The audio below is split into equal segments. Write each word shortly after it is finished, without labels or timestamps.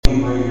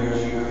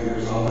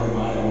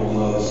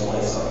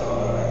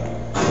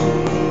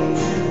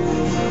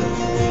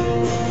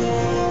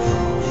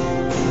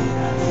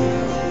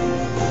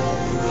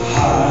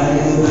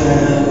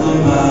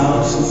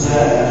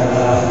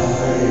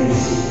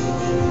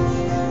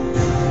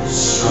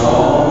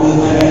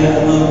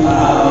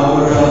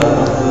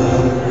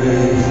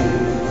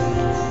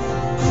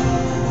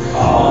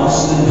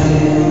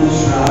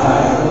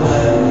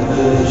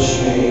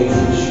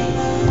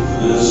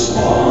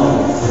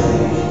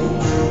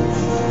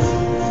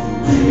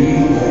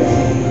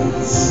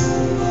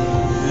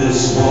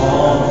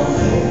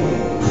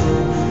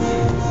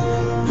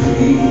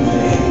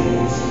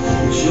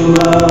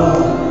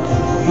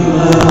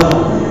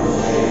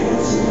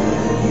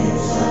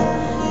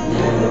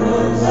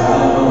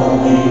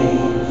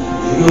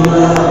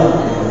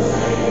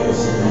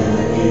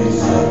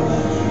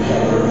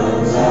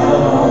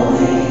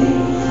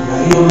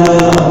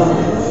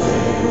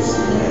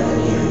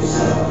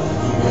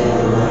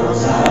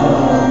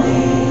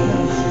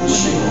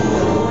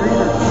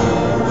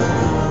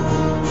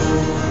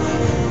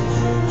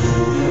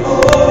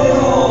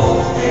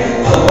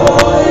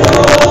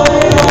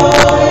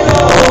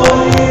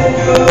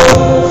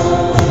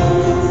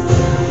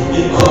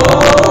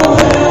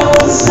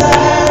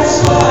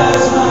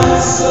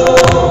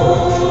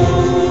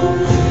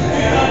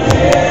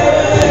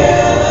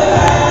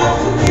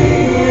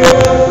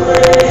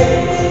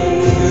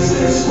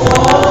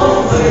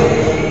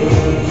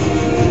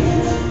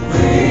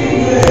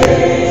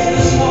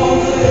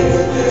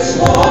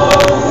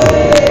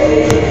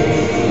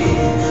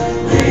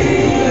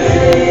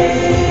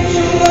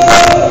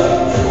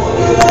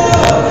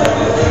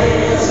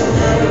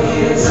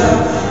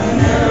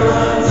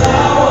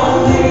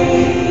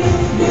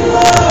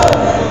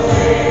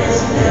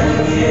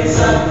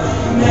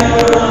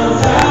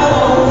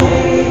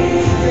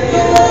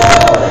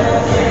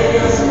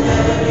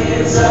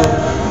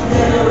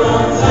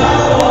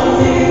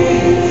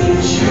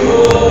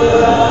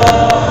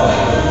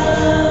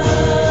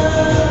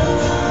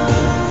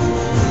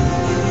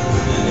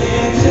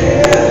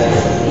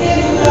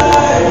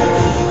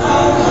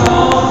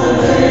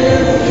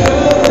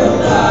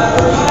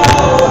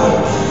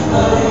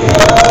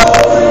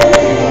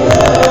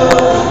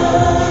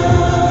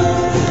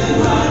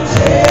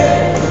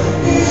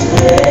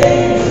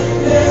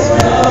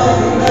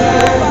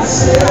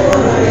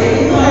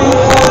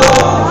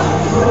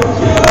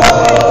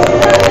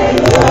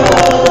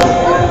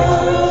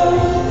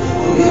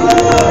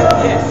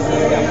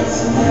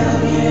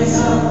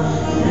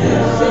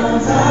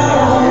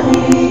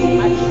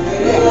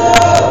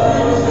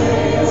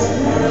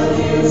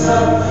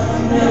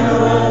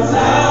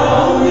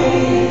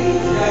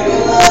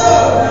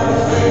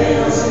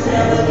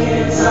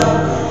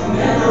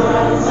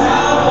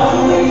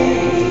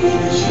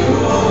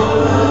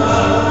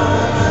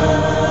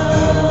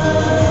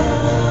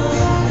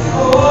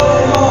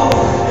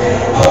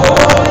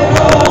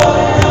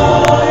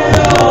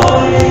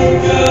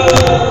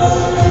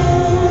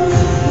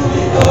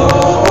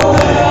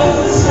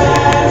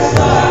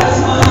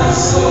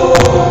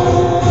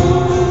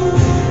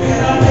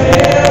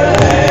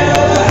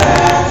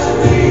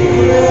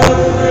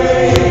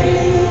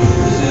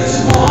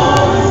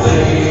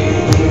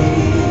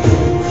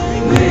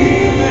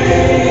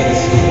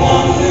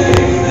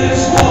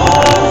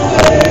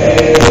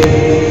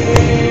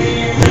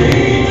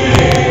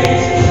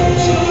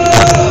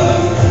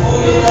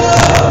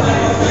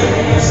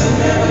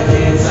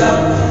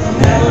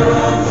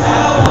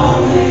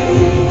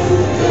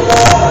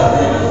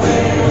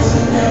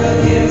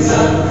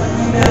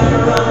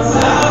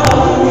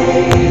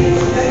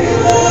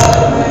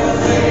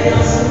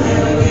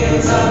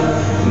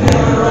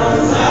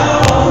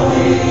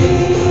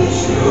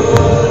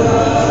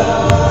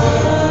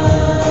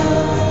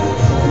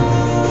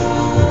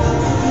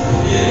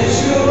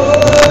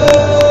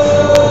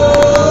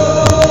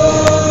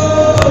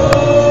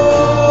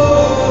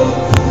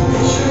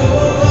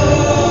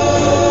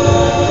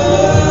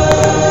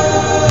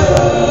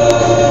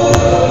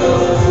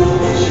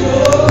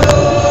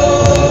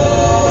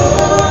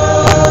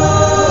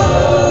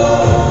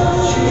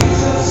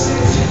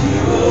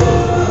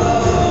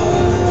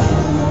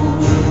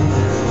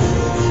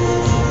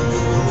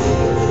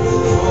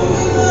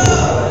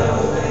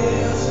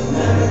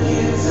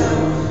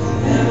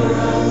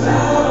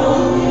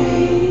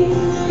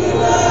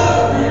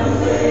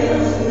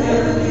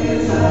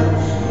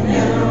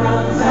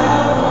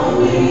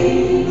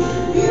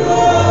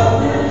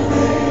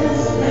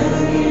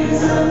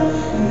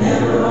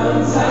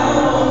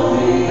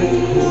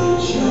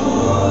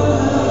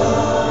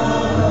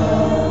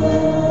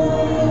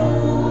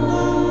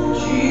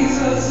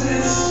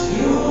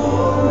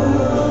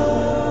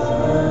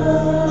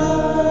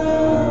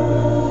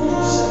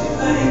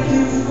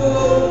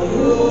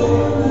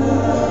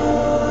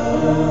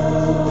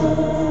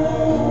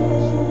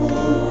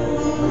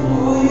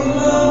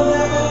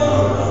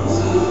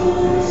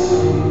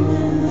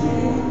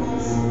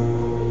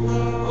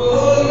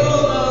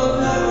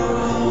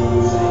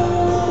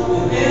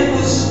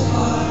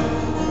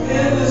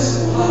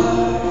This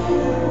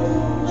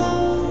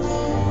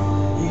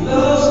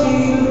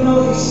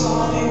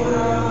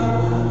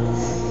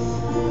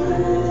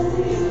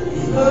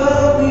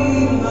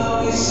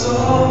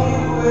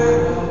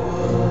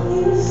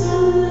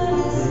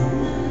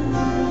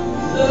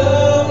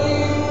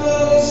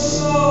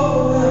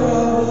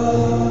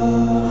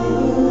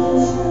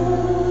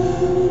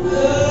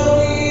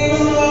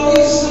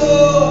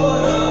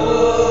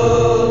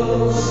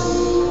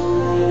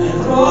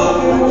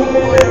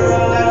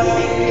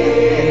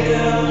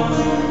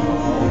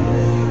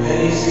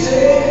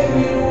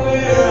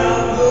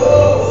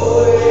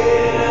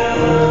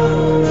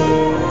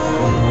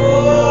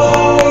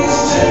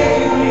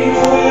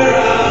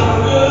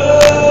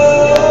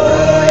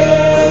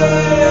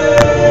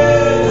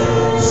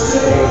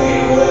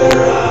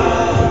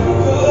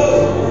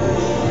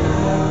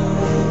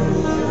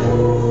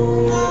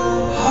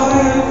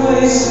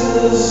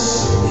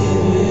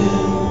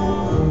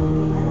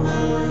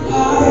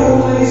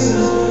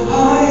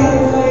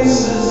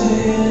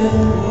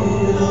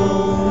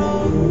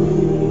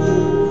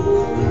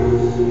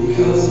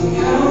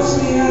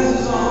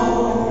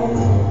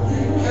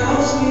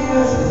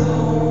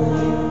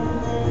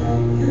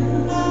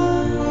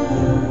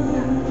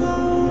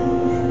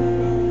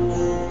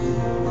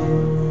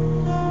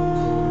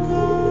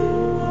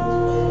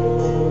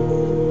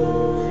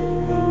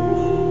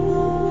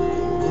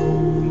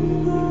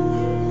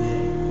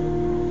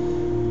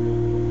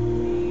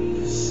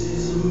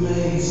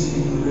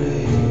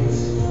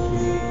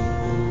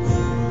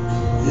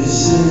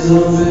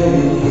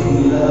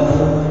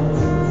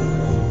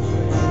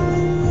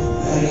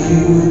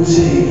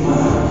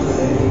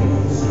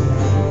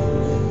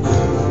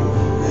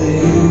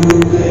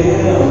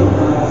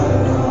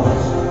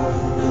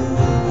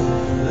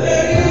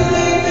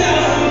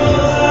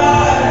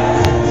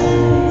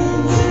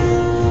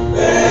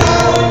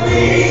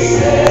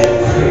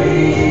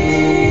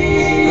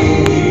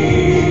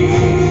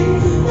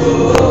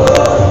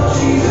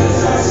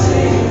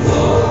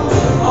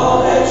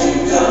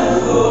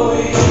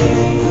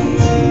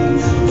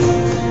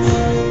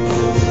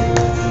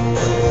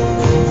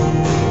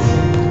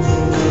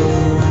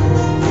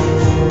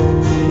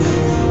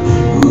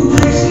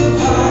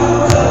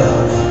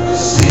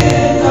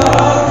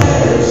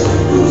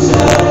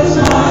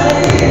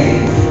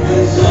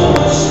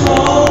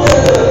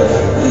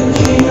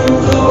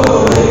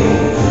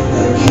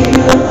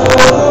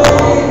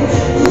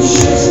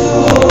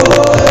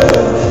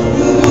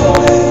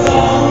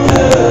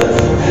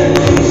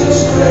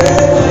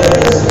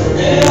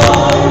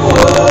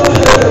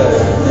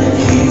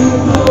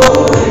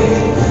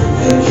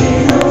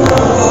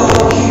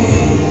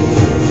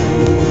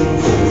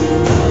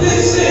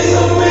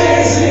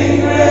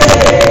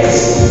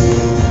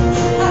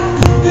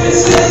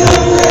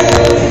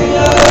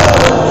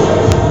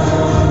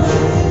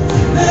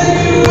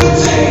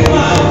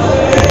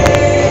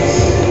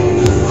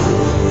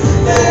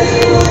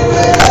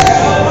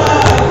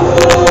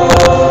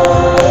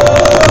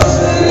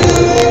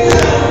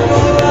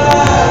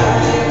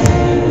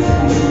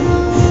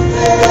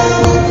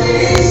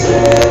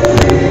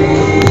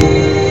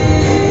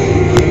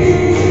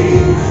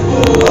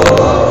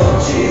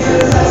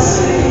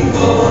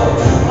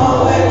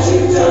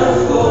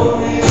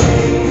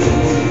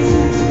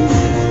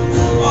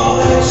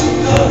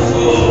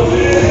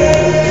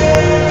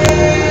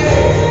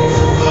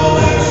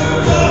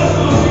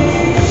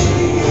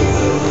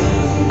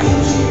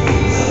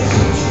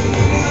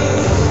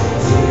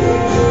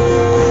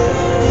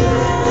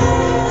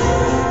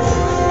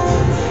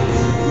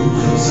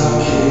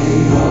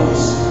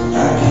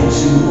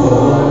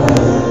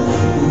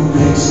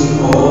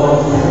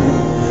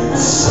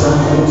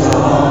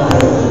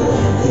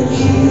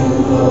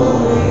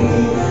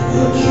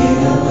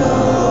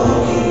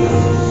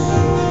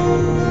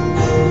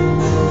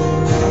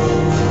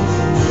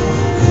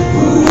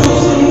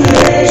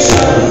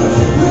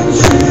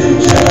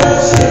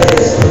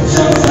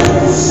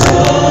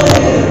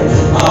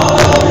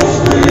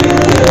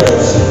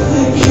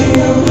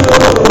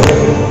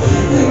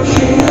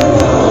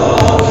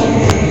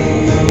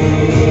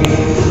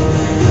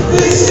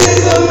This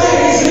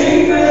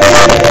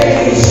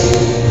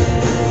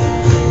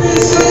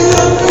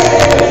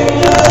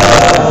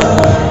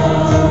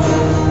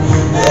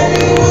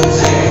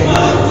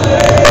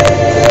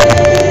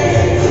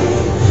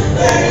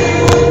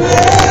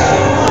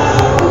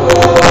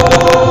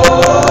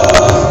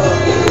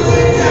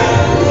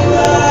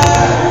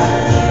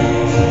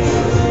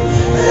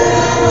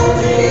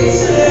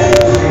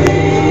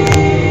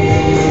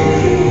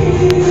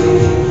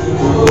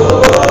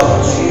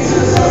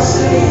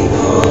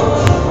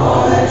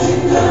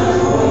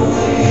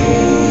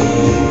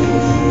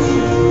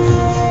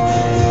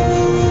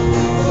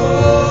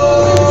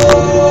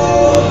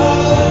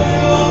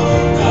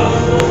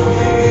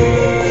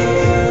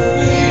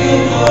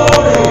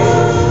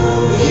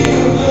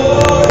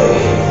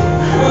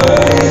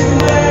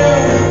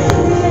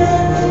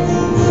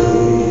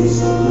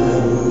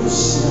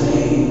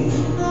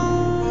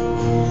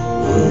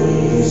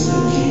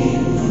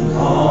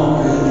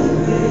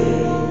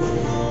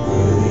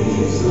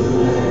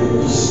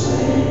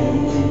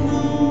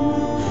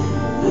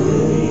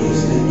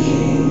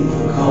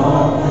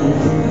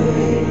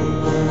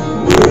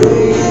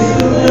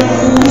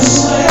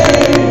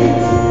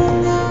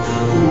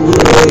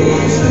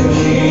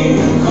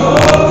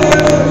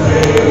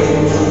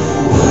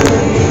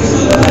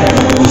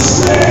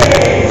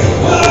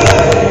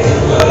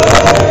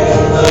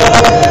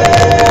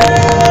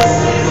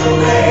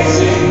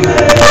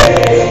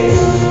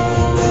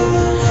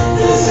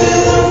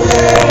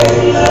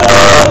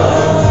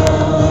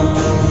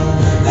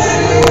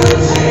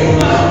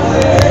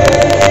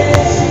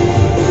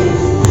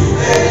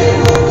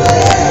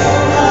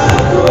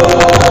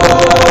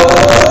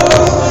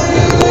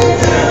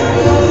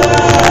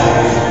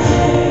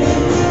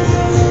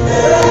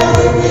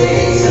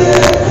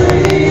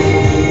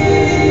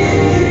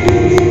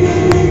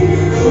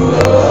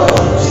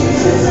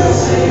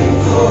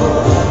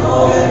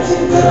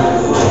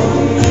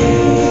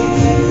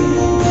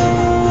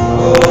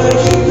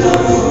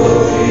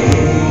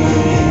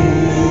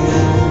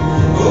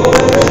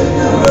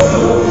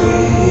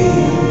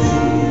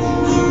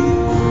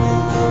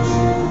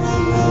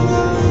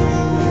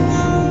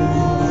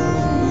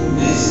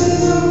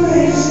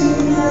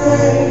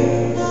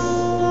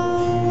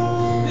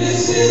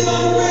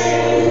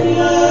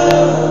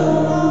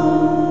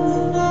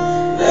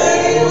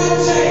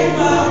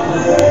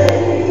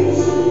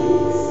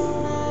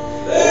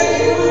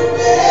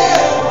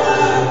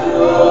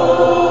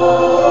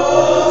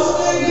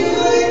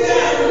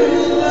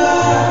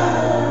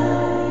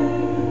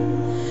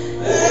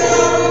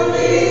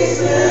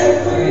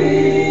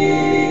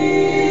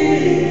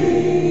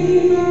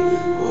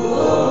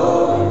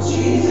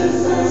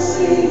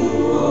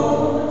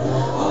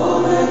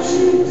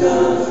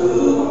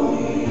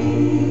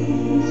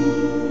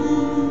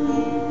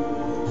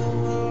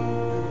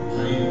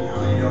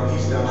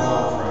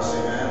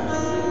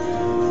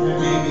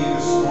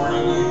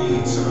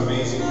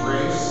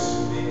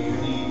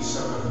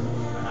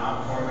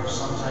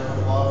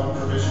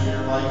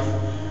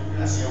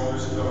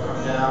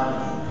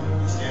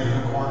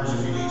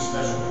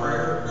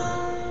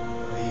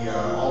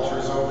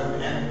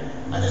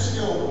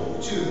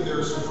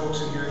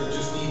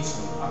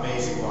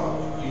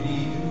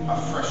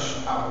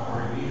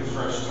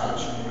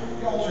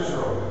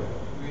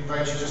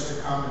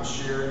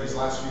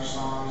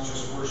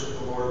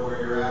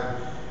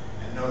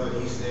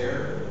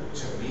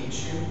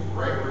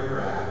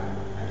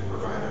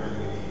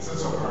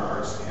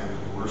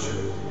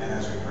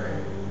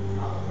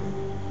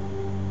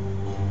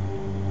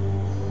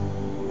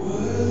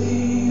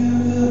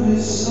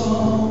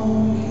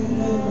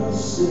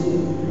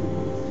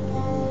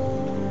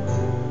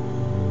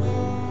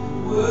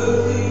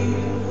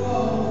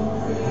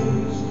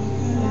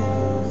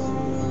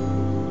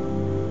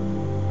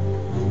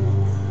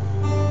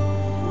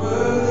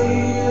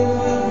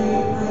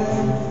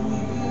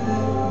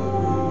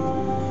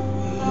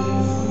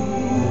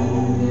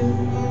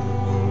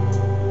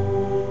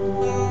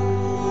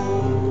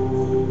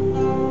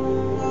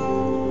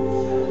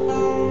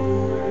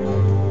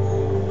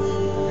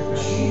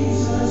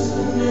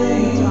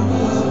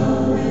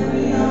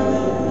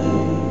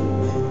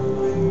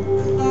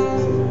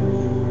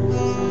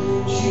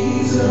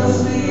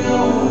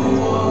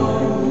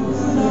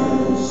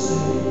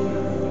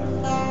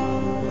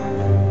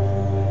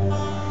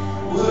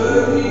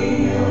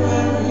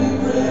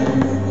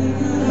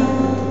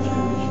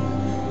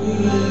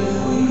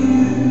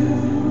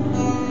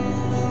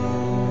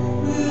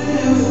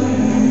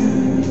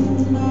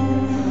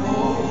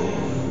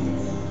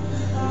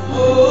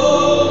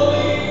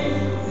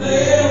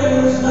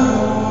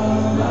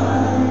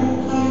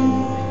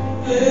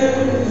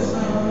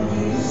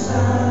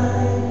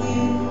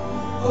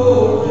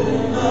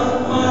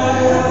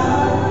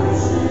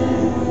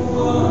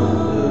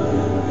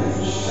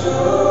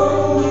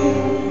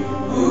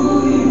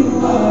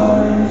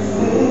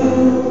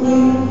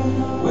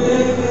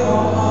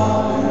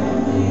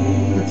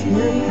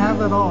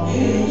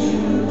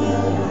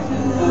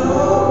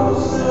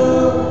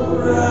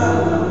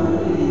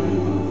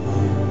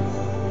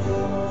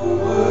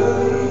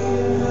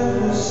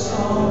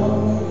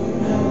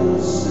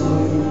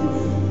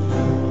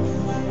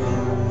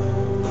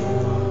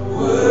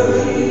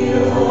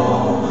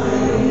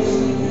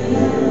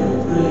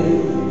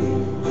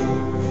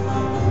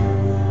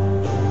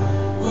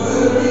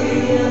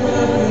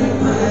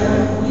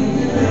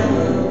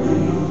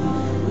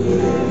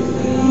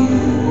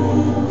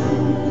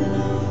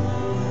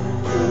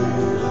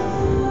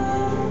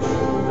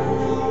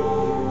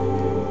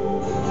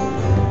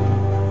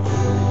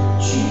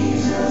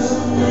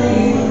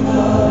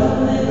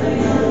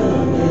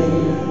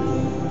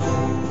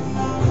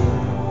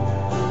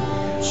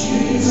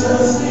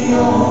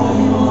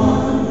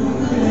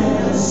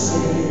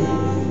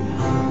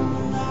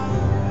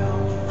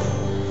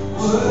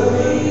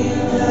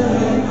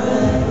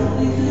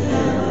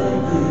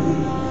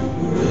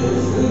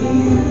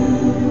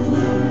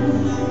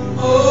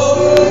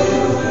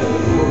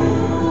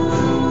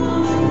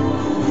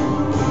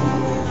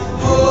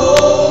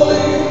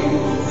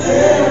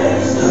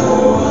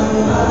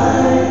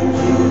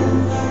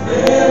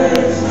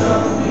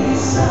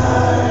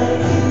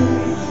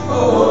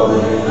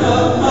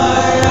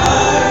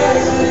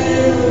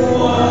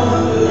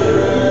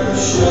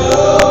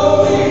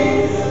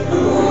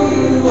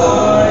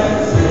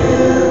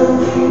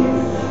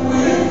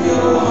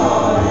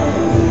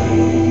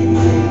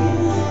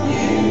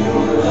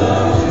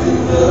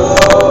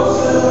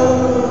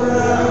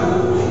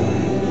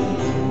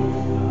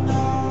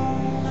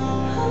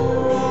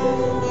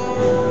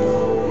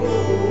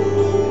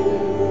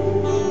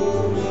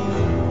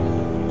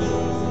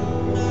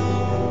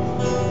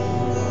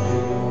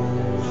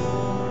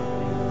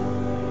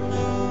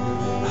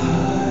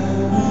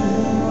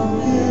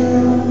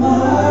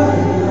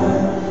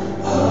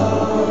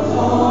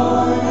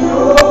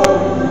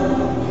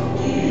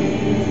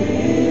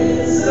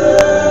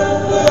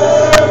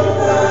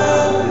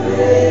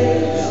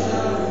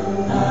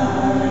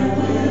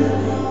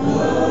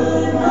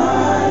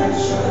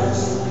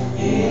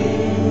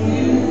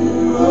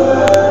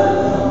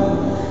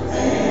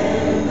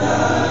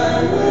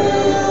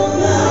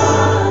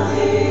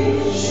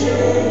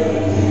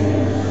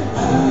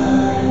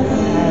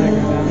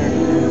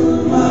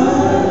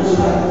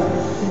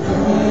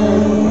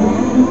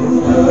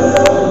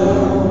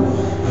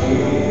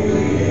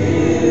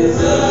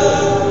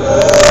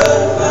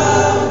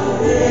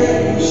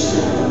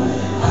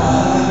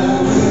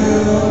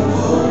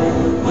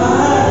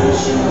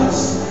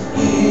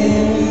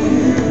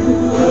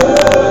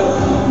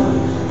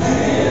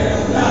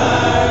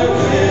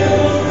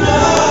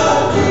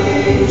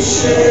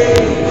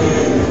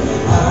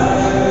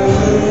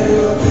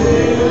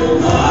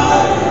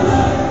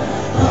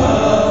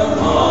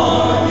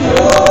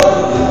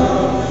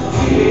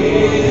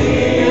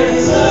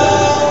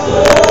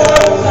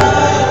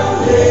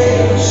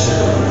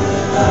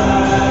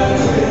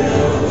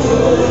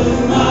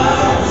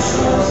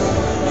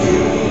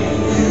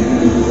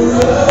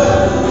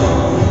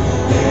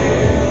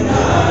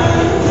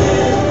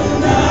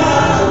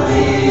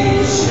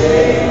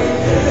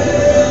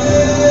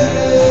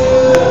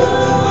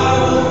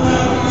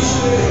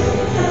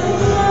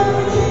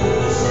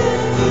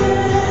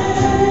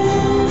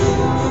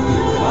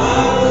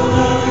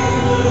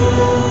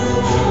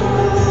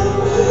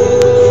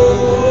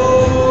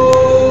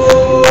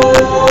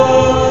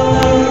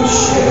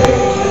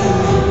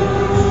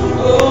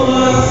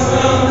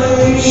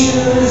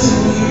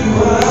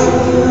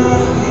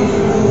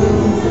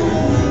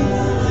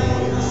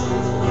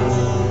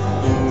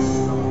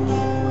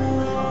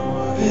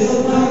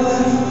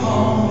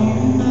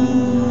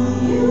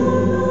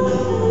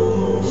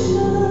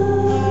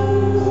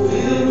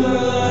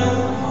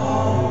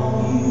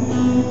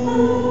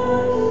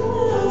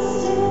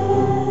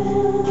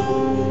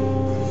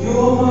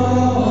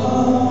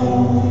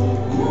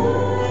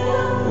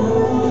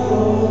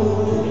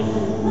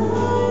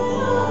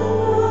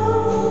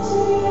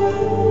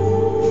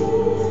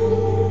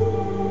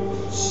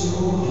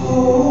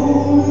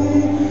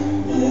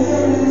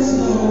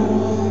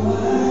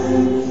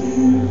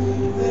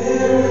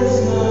There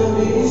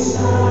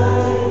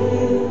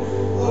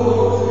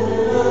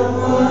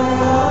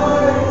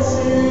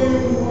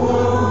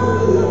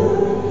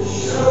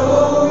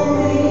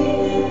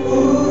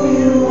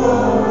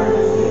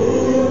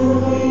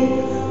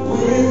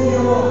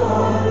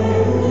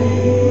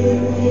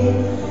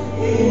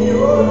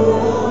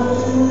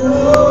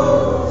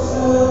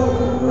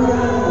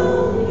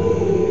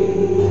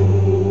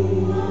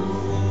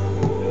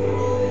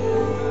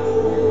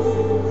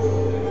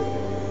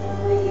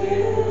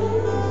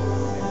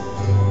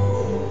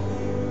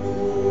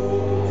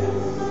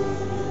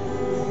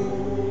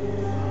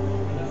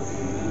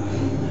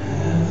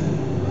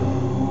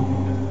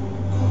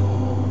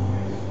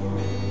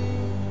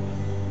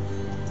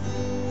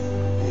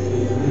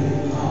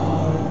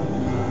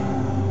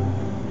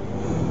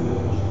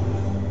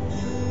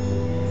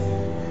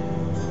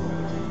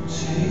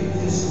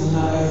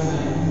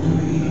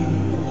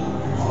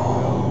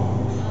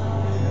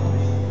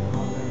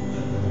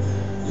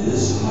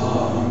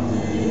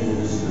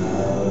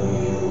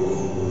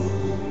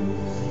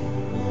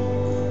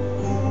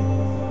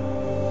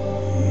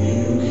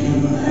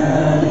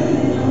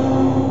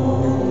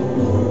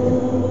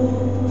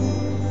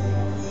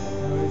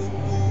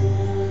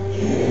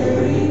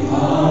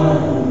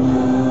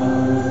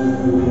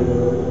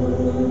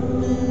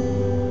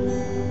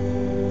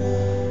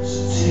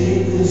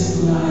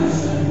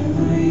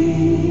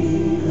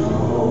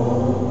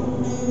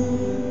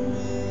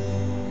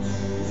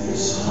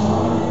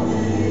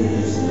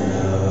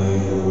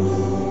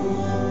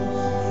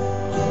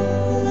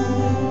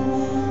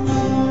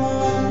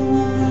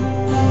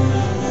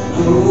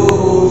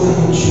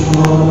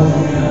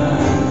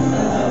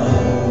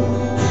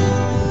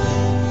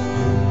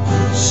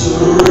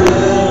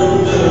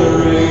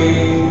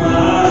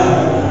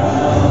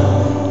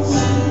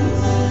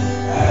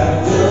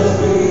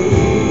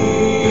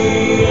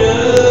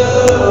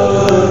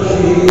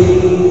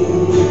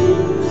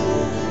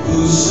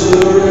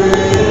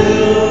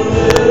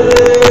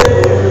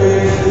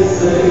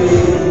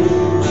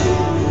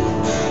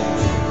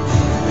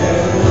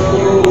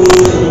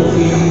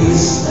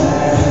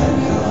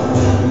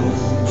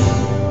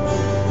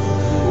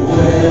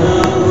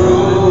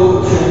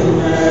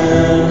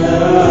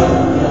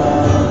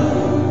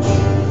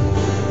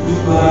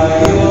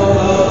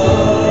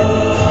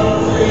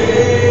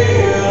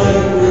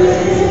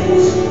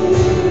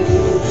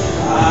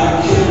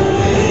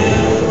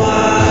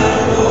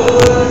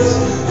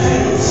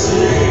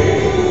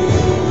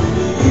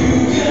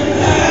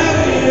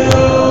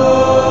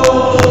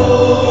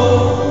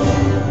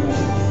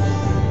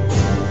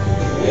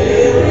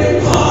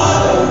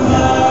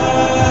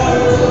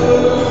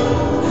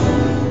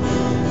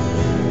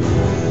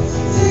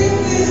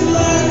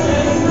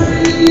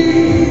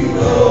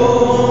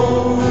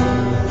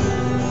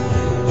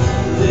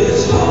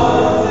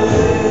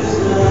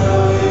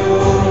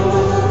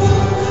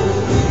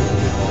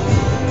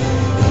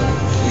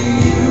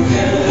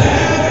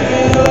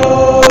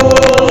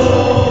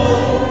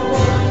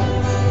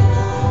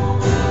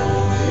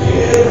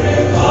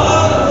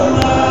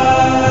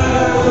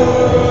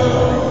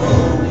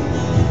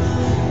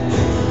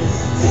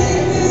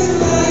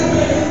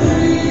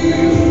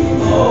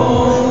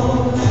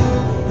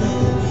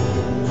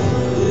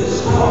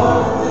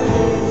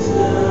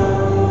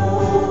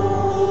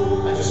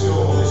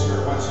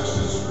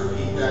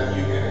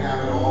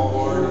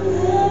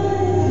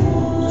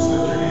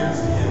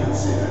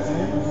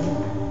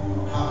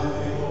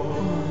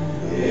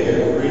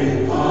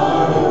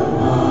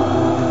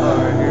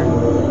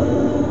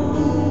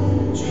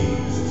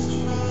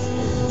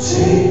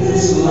Take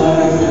this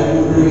life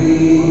and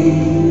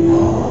breathe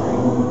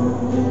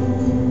on.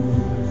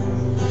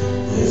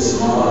 This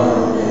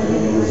heart that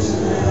is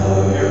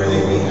now.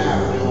 Everything we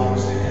have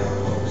belongs to Him,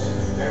 folks.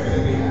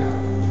 Everything we have.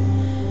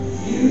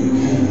 You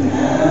can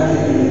have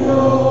it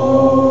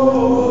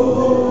all.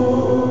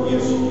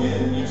 Yes, you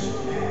can. Yes, you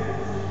can.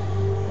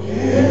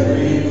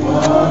 Every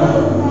part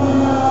of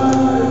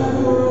my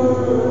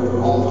world.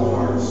 All the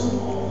parts.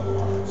 All the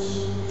parts.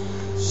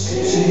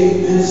 Take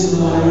this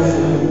life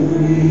and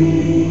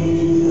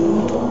breathe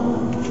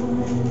on.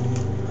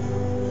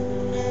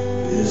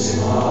 This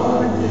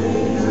heart that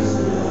is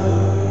now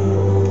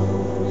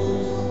yours.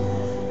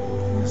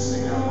 I'm going to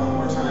sing that one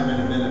more time in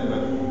a minute,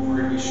 but we're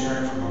going to be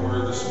sharing from the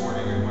Word this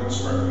morning, and what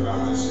struck me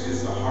about this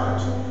is the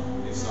heart.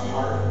 It's the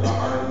heart, the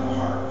heart, and the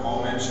heart.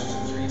 Paul mentions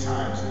it 3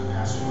 times in the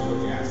passage we're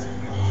looking at.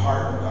 The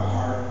heart, the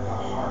heart, the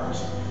heart.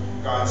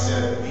 God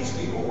said, these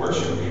people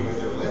worship me with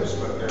their lips,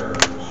 but their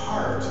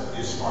heart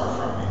is far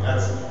from me.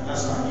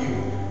 That's not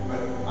you, but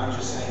I'm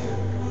just saying that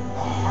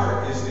the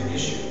heart is the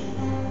issue.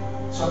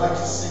 So I'd like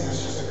to sing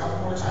this just a couple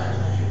more times.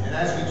 And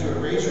as we do it,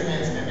 raise your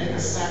hands and make a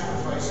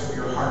sacrifice of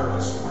your heart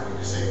this morning.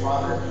 To say,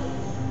 Father,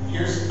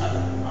 here's my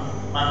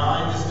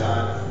mind is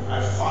done.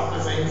 I've thought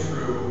the thing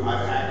through.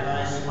 I've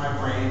agonized in my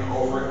brain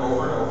over and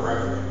over and over.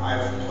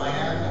 I've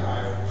planned.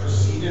 I've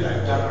proceeded.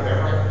 I've done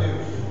whatever I can do.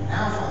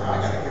 Now, Father,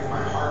 I've got to give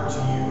my heart to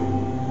you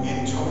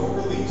in total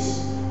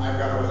release. I've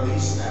got to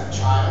release that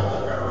child.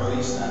 I've got to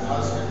release that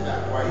husband,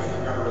 that wife.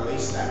 I've got to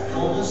release that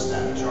illness,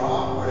 that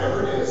job,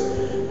 whatever it is.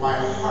 My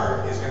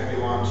heart is going to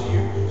belong to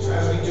you. So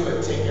as we do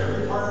it, take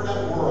every part of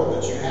that world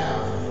that you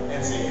have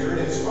and say, here it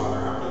is, Father.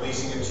 I'm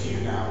releasing it to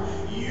you now.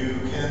 You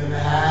can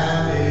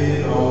have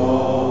it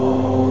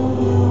all,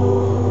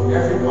 Lord.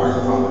 Every part,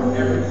 Father,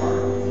 every part.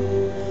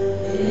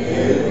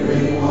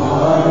 Every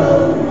part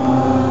of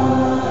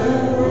my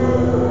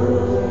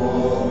world.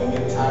 Oh, we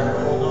get tired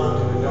of holding on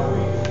to it, don't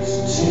we?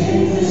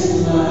 Take this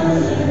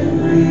life and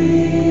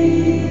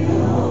breathe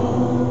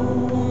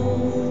on.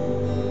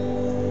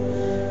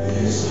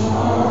 This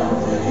heart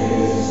that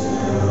is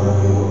now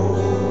yours.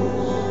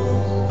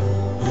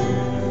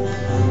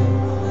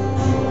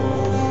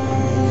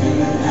 You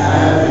can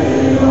have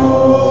it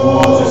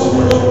all. Just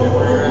worship it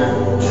where you're at.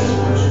 Just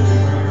worship it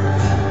where you're at.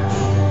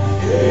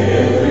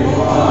 Every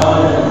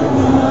part of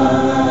my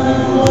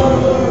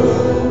world.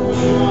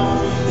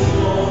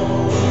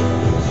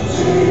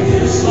 Take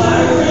this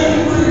life and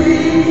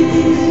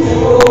breathe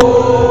on.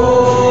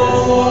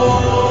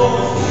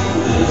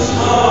 This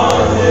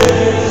heart that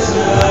is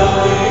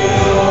now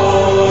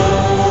yours.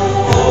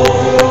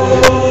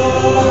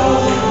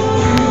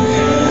 You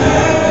can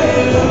have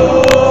it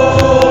all.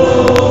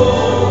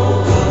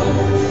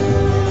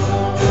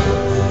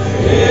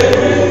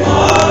 Every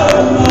part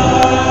of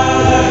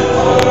my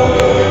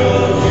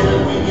world.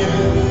 We give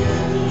it.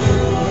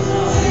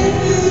 Take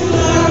this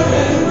life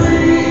and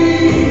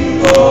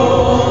breathe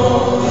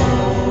on.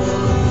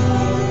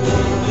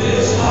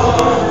 This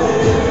heart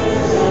that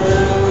is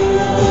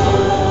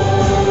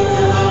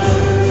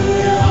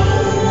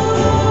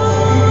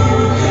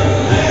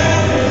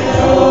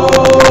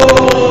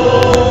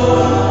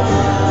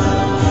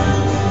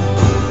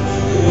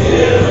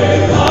every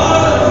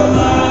part of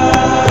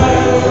my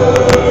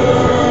world.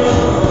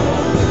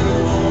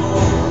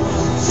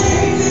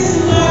 Take this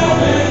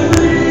life and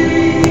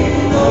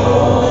breathe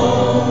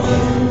on.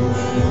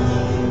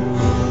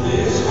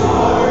 This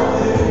heart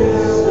that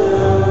is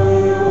now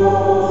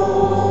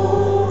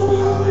yours.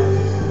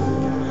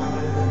 Hallelujah.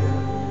 Hallelujah.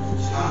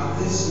 Take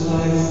this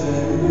life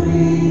and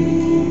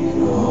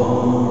breathe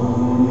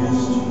on. Yes,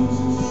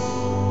 Jesus.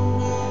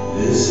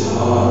 This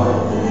heart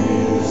that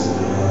is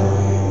now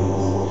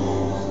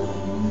yours.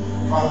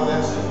 Father,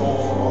 that's the goal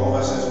for all of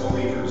us as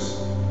believers.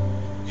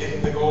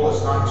 The goal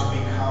is not to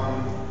become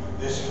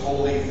this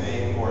holy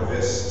thing or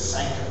this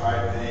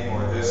sanctified thing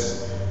or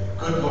this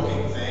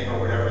good-looking thing or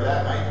whatever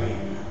that might be.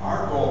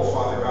 Our goal,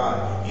 Father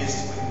God, is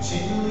to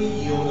continually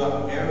yield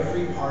up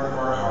every part of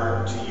our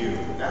heart to you.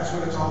 That's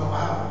what it's all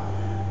about.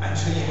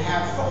 Until you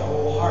have the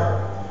whole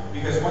heart.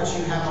 Because once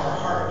you have our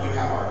heart, you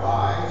have our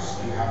lives,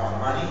 you have our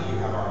money, you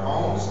have our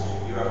homes,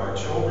 you have our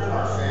children,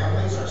 our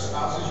families, our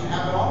spouses, you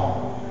have it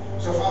all.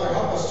 So, Father,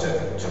 help us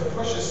to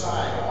push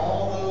aside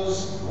all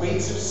those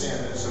weights of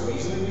sin that so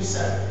easily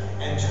beset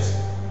and just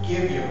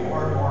give you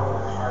more and more of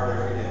our heart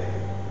every day.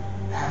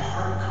 That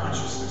heart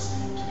consciousness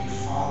to be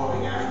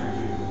following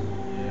after you.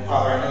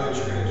 Father, I know that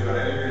you're going to do it. I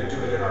know you're going to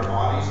do it in our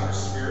bodies, our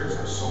spirits,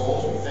 our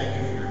souls. We thank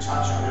you for your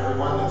touch on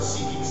everyone that's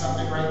seeking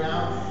something right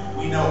now.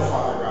 We know,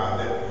 Father God,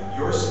 that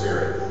your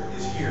Spirit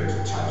is here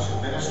to touch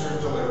and minister and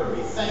deliver.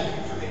 We thank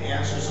you for the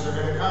answers that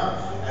are going to come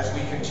as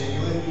we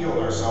continually yield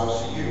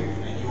ourselves to you.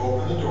 And you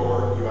open the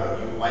door, you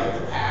light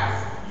the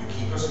path, you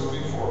keep us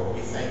moving forward.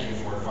 We thank you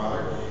for it, Father.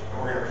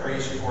 And we're going to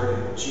praise you for it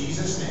in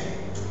Jesus' name.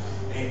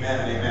 Amen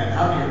and amen.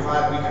 How many are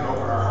glad we can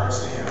open our hearts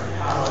to him?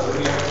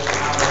 Hallelujah.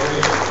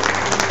 Hallelujah.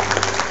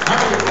 How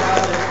many are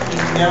glad that he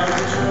never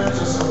turns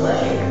us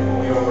away when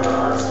we open our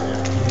hearts to him?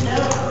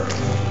 Never.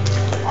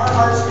 Our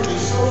hearts can be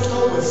so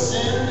filled with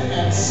sin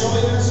and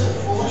silliness and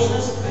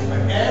foolishness, but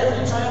every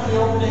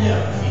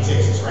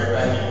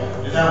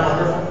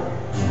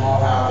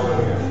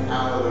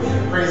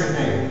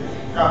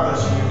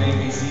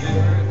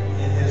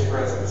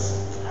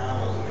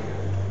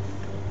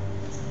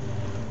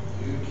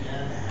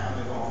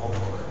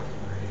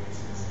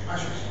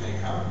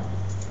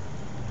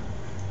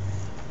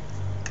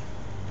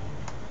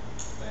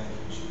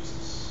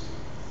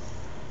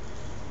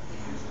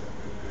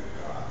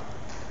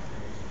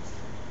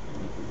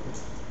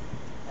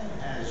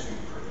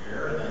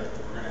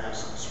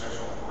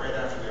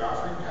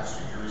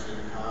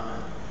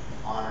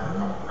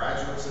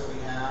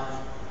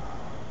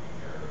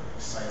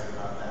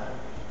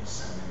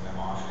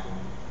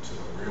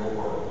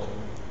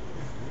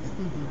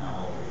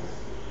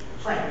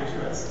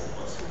us.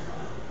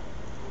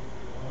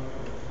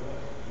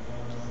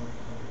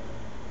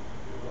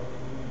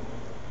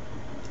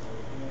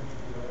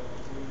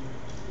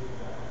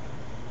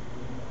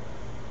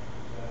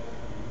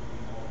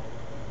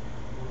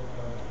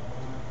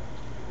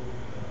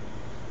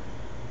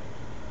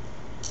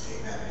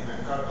 Amen. Amen.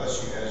 God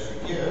bless you as you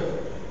give.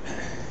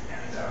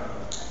 And I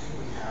think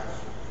we have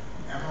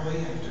Emily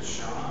and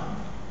Deshaun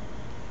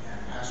and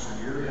Pastor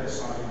Yuri. I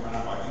saw him run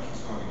up. I think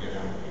he's going to get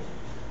Emily.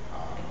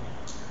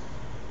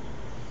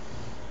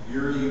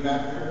 Yuri, you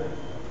back there?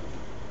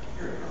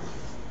 Here we go.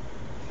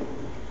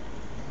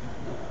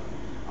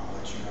 I'll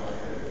let you go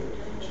ahead and do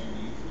what you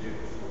need to do.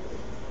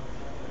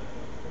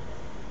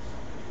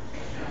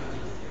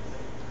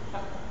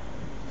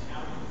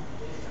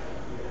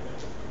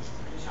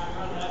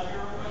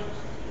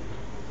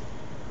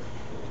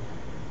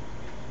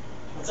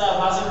 What's up?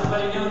 How's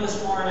everybody doing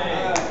this morning?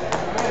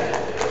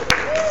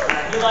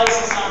 Who likes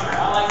the summer? I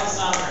like the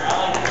summer. I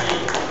like the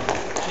heat.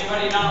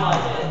 Anybody not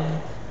like it?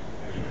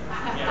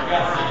 Yeah, we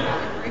got a few.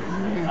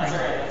 That's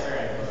alright, that's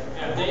alright. We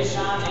have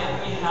Deshaun and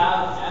we have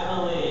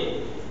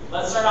Emily.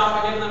 Let's start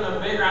off by giving them a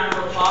big round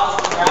of applause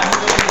for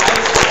graduating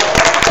high school.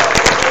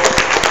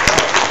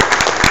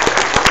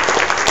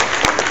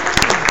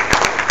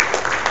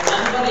 Has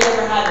anybody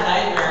ever had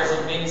nightmares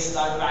of being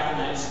stuck back in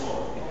high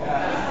school?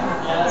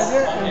 Yes?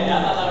 Okay,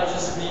 I thought that was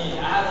just me.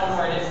 I had one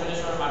where I didn't finish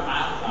one of my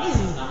math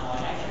classes, and I'm like,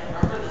 I can't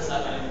remember this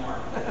stuff anymore.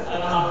 I don't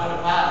know how I'm going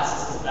to pass.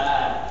 This is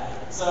bad.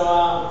 So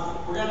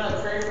we're going to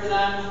pray for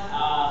them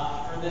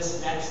for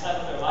this next step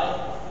of their life.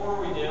 Before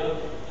we do,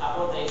 how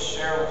about they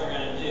share what they're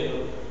going to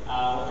do,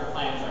 what their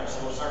plans are.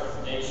 So we'll start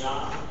with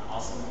Deshaun,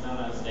 also known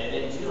as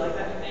David. Do you like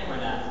that nickname or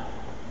not?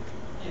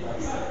 He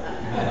likes it.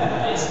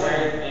 A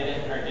squared,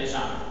 David, or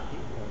Deshaun.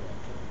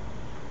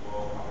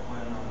 Well, I'm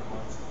planning on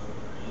going to the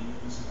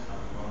Marines, and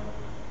I'm going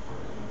for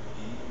MP,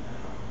 and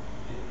I'm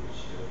getting the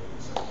ship in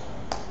September.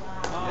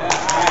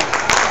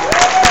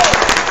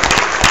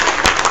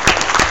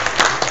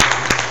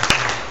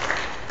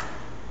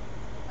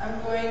 I'm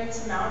going to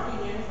Mount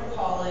Union for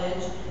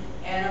college,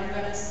 and I'm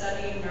going to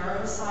study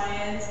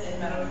neuroscience and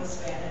medical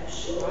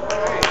Spanish.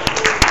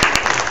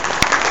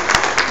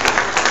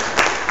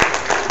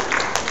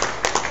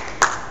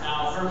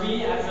 Now, for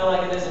me, I feel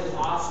like it is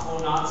impossible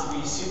not to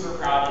be super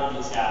proud of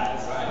these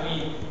guys. I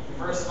mean,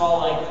 first of all,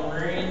 like, the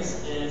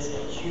Marines is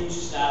a huge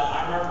step.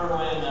 I remember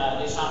when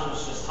Deshaun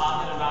was just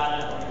talking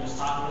about it, when he was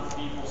talking with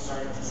people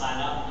starting to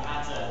sign up, he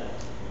had to,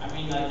 I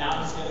mean, like,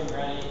 now he's getting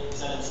ready, he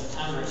said in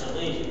September to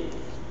leave.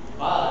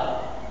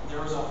 But there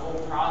was a whole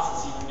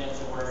process even to get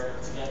to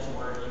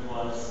where he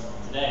was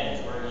today,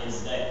 to where he is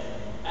today.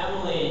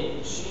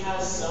 Emily, she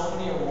has so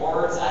many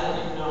awards. I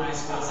didn't even know high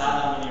schools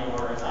had that many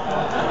awards. I'm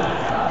like, oh my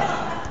gosh.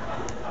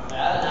 I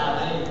didn't have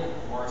many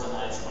awards in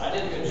high school. I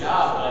did a good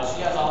job, but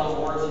she has all the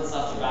awards and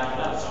stuff to back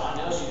it up, so I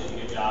know she did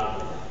a good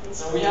job.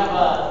 So we have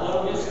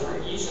little gifts for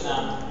each of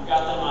them. We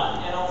got them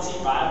an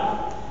NLT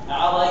Bible.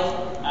 Now I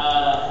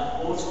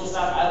like old school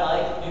stuff. I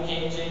like New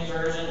King James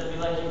Version. If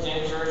you like King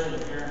James Version,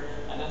 if you're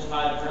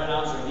identified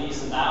pronouns are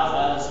these and thou,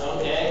 that is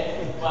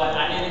okay. But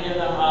I need to give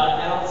them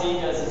NLT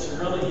because it's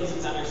really easy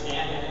to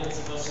understand and it's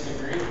supposed to be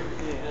Greek.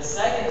 The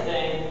second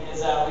thing is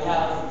that we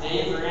have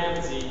Dave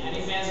Ramsey.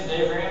 Any fans of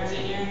Dave Ramsey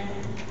here?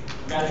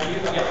 We got a few?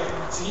 Okay.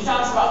 So he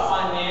talks about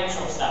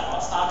financial stuff. I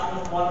was talking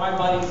with one of my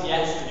buddies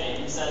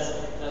yesterday. He says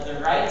that the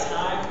right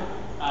time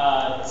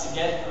to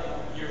get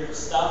your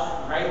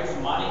stuff right with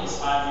money is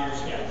 5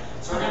 years ago.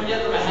 So we're going to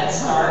give them a head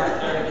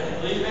start.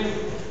 They're leaving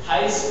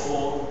high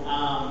school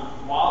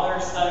while they're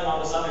studying all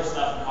this other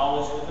stuff in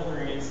college with the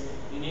Marines.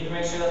 You need to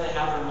make sure that they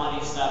have their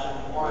money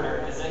stuff in order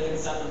because they can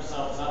set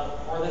themselves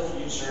up for the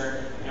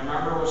future. And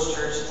remember which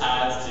church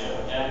tithes to,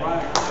 okay?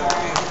 Right.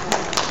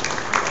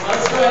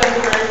 Let's go ahead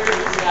and pray for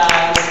these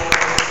guys.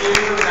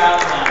 Super proud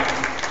of them.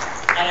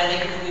 And I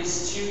think for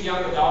these two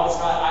young adults,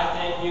 God, I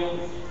thank you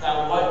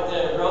that what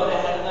the road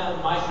ahead of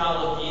them might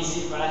not look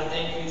easy, but I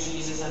thank you,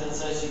 Jesus, and it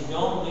says you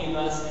don't leave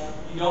us,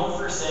 you don't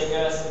forsake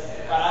us.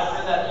 God, I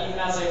pray that even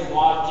as they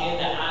walk in,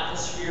 the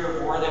atmosphere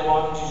of where they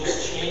walk into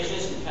just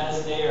changes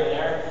because they are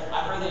there.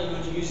 I pray that you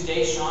would use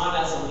Deshaun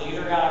as a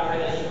leader, God. I pray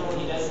that even when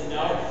he doesn't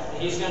know,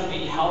 that he's going to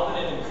be helping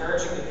and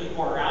encouraging the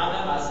people around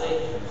him as they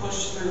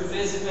push through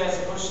physically, as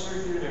they push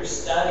through their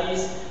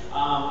studies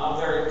of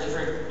their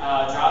different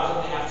jobs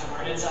that they have to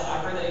learn and stuff.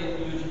 I pray that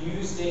you would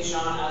use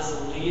Deshaun as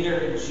a leader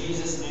in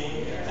Jesus'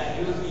 name, that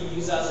he would be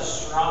used as a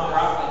strong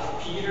rock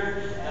like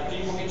Peter, that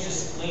people can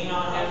just lean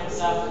on him and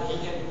stuff, that he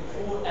can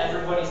pull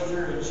everybody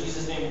through in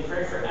Jesus' name. We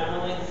pray for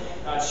Emily.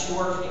 God, she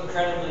worked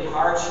incredibly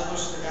hard. She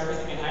pushed through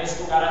everything in high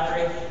school. God, I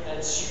pray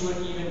that she would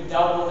even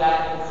double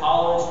that in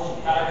college.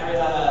 God, I pray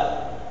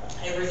that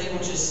everything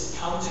would just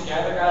come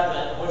together, God,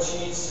 that what she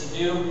needs to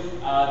do,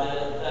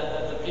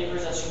 the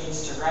papers that she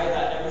needs to write,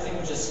 that everything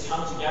would just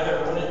come together.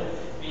 It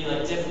wouldn't be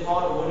like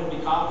difficult, it wouldn't be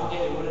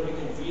complicated, it wouldn't be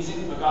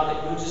confusing, but God,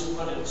 that you would just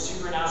put a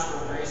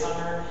supernatural grace on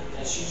her,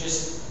 and she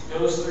just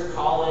goes through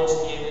college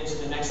and into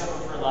the next step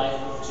of her life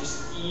with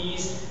just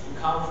ease and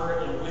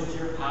comfort and with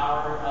your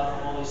power of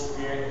the Holy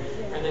Spirit.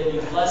 Pray that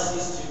you bless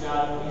these two,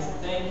 God, and we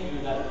thank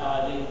you that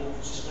they've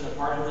just been a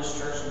part of this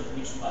church and a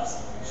huge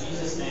blessing. In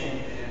Jesus'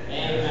 name,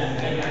 amen.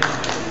 Amen.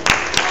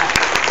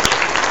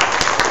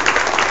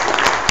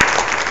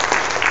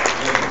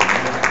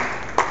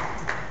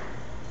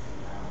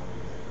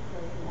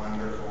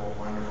 Wonderful,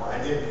 wonderful. I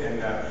did, and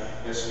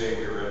yesterday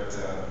we were at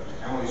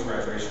Emily's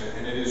graduation,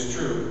 and it is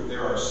true,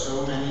 there are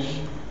so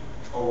many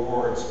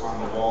awards on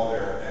the wall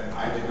there, and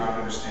I did not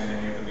understand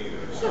any of them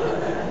either. So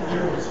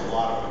there was a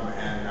lot of them,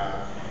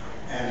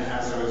 and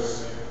as I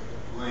was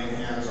laying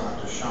hands on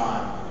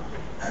Deshaun,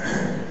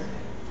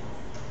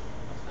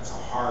 that's a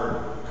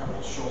hard couple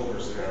of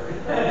shoulders there.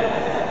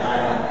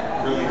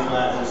 I'm really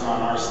glad he's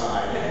on our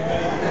side.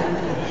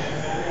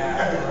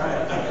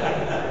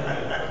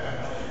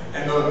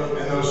 And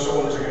those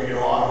shoulders are going to get a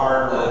lot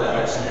harder over the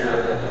next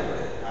year.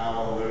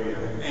 Hallelujah.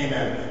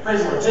 Amen.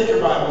 Praise the Lord. Take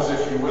your Bibles,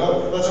 if you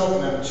will. Let's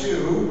open them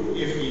to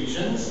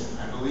Ephesians.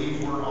 I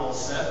believe we're all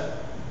set.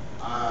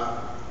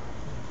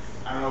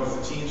 I don't know if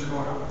the teams are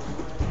going up.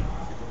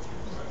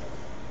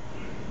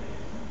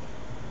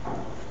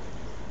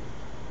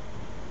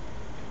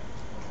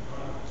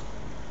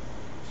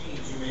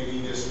 Teams, you may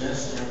be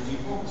dismissed, young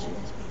people.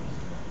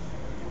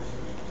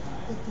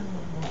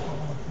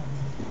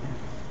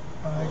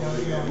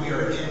 We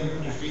are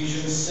in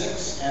Ephesians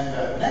 6,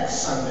 and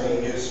next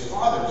Sunday is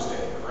Father's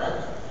Day,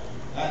 correct?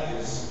 That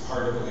is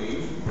hard to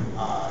believe,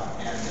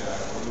 and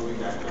we're moving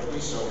that quickly,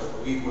 so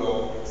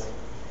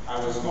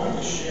I was going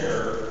to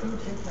share,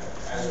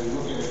 as we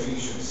look at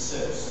Ephesians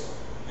 6,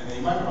 and then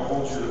you might want to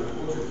hold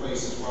your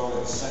place as well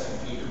in 2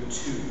 Peter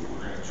 2.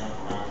 We're going to jump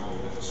around a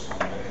little bit this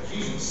morning, but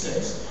Ephesians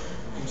 6,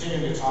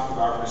 continuing to talk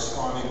about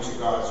responding to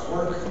God's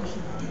work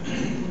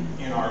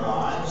in our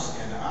lives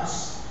and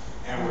us.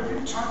 And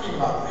we're talking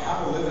about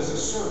how to live as a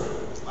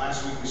servant.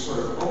 Last week we sort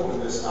of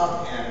opened this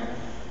up, and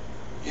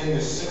in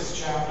the 6th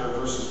chapter,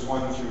 verses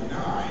 1 through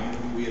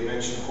 9, we had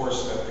mentioned, of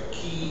course, that the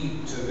key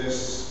to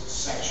this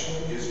section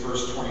is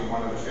verse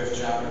 21 of the 5th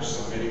chapter,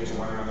 submitting to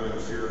one another in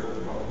the fear of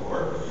the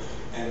Lord.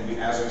 And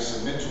as we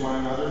submit to one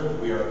another,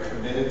 we are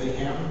committed to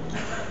Him.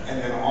 And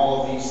then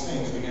all of these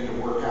things begin to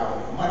work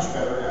out much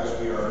better as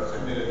we are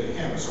committed to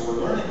Him. So we're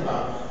learning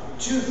about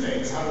two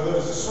things: how to live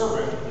as a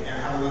servant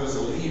and how to live as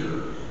a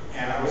leader.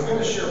 And I was going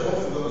to share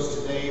both of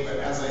those today, but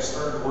as I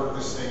started to work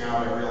this thing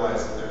out, I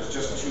realized that there's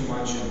just too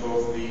much in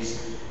both of these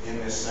in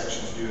this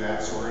section to do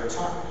that. So we're going to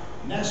talk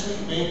next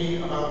week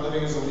maybe about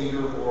living as a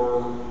leader,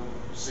 or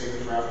save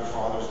it for after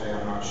Father's Day.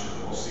 I'm not sure.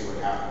 We'll see what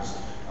happens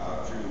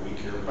through the week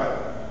here.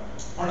 But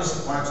I want to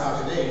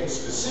talk today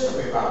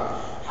specifically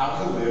about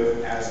how to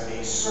live as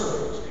a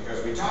servant,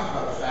 because we talked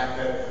about the fact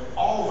that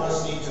all of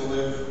us need to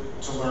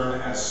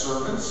learn as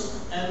servants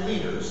and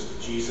leaders.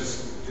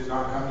 Jesus did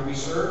not come to be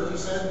served, he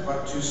said,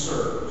 but to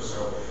serve.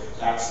 So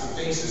that's the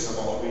basis of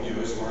all we do,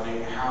 is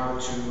learning how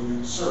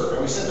to serve.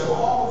 And we said that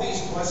all of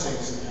these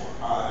blessings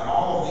and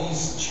all of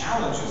these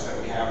challenges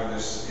that we have in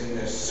this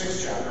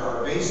 6th chapter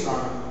are based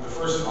on the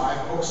first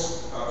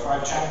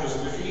 5 chapters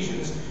of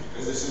Ephesians,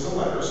 because this is a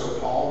letter. So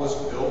Paul was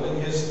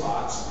building his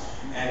thoughts,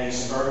 and he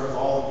started with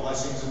all the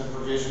blessings and the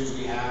provisions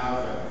we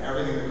have and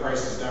everything that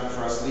Christ has done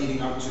for us,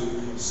 leading up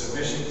to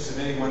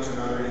submitting one to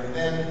another, and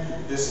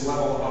then this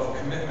level of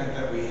commitment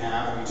that we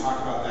have. And we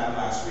talked about that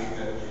last week,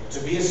 that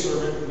to be a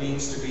servant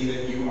means to be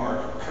that you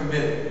are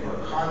committed. You are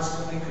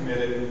constantly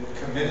committed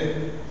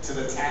to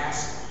the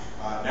task,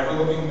 never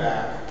looking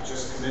back,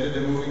 just committed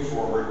to moving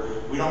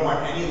forward. We don't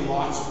want any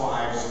Lot's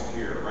wives in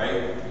here,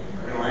 right?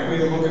 We don't want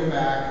anybody looking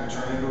back and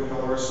turn into a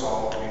pillar of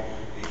salt.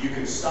 You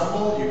can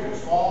stumble, you can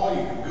fall,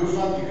 you can goof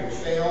up, you can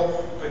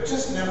fail, but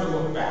just never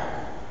look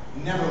back.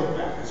 Never look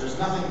back, because there's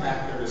nothing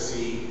back there to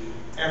see.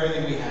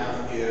 Everything we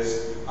have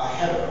is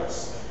ahead of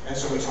us. And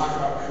so we talked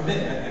about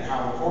commitment and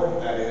how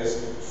important that is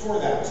for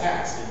that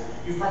task. And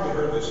you've probably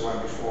heard this one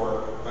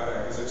before,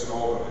 because it's an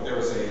old one, but there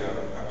was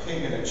a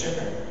pig and a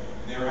chicken,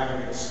 and they were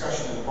having a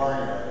discussion in the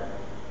barnyard.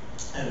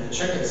 And the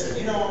chicken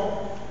said,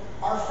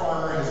 our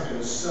farmer has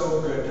been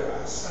so good to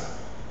us.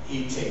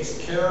 He takes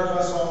care of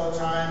us all the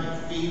time.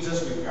 He feeds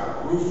us. We've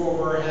got a roof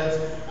over our heads.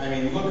 I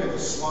mean, look at the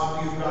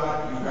slop you've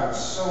got. You've got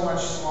so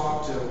much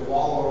slop to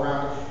wallow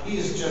around. He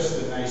is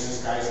just the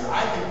nicest guy. He said,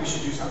 I think we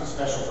should do something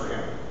special for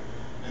him.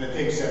 And the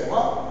pig said,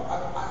 well,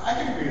 I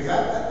can agree with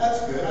that.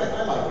 That's good.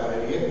 I like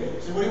that idea.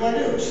 He said, what do you want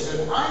to do? She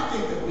said, I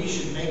think that we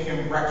should make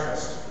him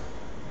breakfast.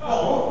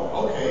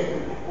 Oh, okay.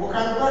 What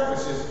kind of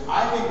breakfast? He says,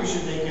 I think we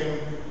should make him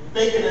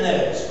bacon and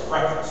eggs for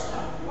breakfast.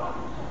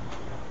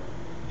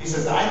 He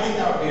says, I think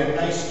that would be a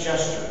nice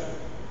gesture.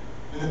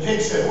 And the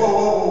pig said,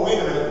 whoa, wait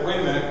a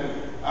minute.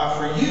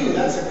 For you,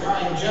 that's a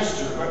kind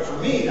gesture, but for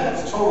me,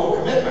 that's total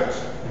commitment.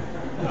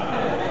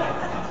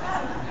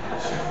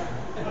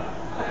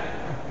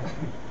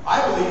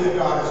 I believe that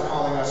God is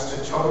calling us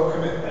to total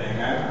commitment,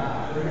 amen?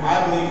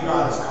 I believe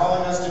God is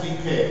calling us to be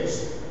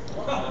pigs.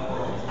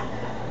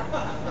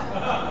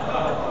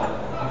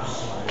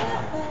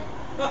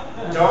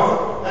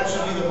 Don't, that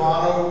should be the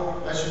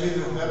motto, that should be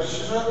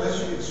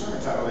the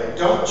sermon title today.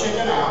 Don't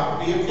chicken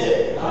out, be a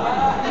pig.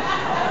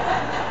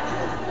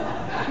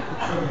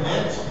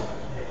 Commit.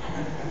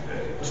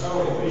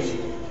 Totally.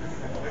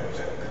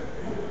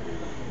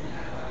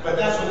 But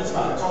that's what it's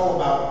about. It's all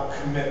about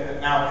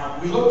commitment. Now,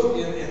 we looked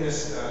in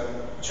this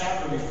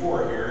chapter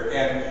before here,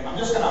 and I'm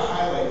just going to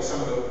highlight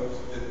some of the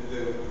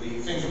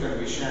things we're going to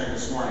be sharing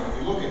this morning. If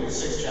you look in the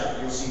 6th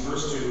chapter, you'll see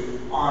verse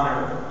 2,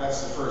 honor.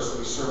 That's the first.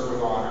 We serve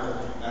with honor.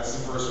 That's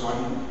the first one.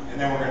 And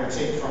then we're going to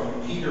take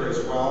from Peter as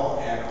well,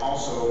 and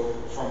also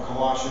from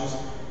Colossians.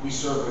 We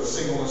serve with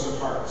singleness of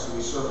heart. So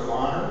we serve with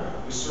honor.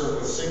 We serve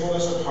with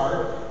singleness of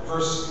heart.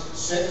 Verse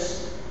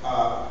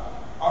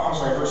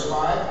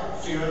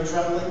 5, fear and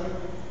trembling.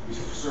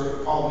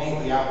 Paul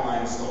neatly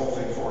outlines the whole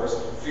thing for us.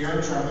 Fear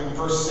and trembling.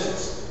 Verse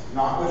 6,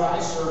 not with eye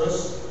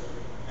service.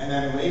 And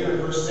then later in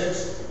verse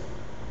 6,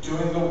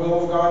 doing the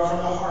will of God from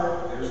the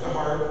heart. There's the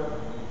heart.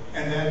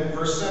 And then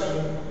verse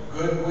 7,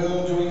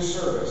 goodwill doing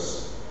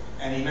service.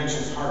 And he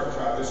mentions heart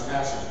throughout this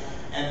passage.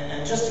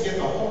 And just to get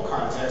the whole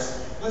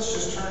context, let's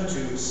just turn to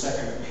 2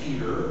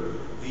 Peter,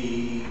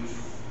 the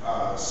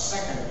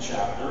 2nd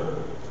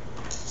chapter.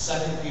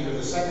 2 Peter, the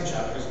 2nd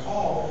chapter, because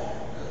Paul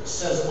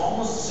says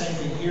almost the same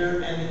thing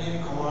here and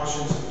in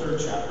Colossians, the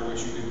 3rd chapter,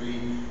 which you can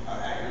read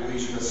at your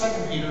leisure. But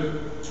 2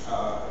 Peter,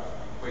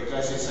 wait, did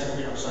I say 2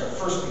 Peter? I'm sorry,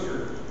 1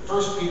 Peter.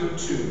 1 Peter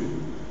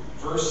 2,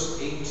 verse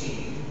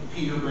 18,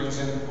 Peter brings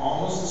in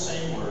almost the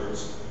same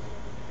words.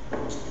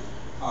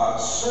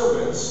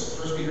 Servants,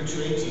 1 Peter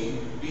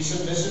 2:18, be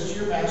submissive to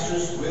your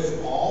masters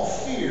with all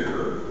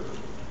fear,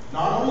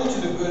 not only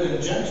to the good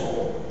and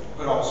gentle,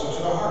 but also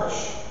to the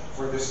harsh,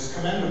 for this is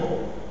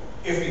commendable.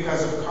 If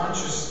because of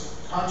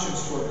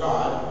conscience toward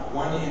God,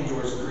 one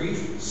endures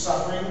grief,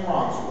 suffering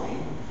wrongfully,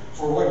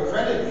 for what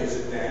credit is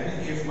it then,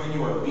 if when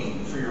you are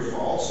beaten for your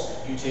faults,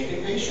 you take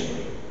it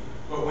patiently?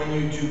 But when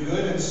you do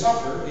good and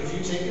suffer, if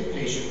you take it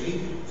patiently,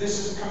 this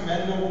is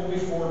commendable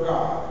before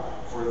God.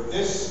 For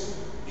this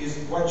is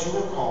what you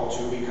were called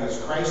to,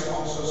 because Christ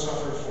also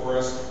suffered for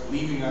us,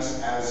 leaving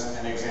us as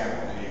an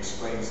example. And he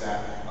explains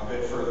that a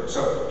bit further.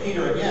 So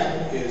Peter,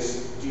 again,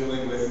 is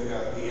dealing with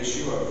the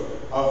issue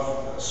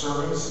of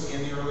servants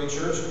in the early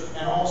church.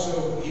 And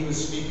also, he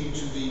was speaking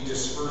to the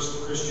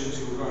dispersed Christians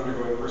who were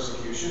undergoing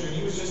persecution. And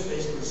he was just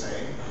basically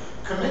saying,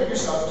 commit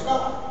yourself to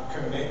God.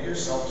 Commit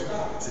yourself to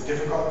God. It's a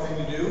difficult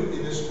thing to do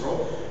in this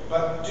world,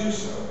 but do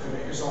so.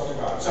 Commit yourself to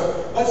God.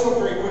 So let's look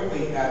very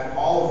quickly at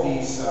all of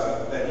these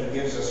that he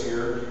gives us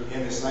here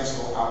in this nice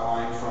little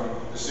outline from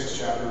the 6th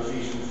chapter of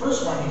Ephesians. The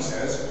first one he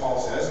says, Paul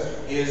says,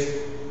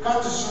 is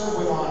got to serve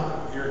with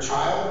honor. If you're a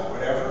child,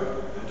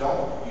 whatever, an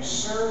adult, you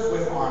serve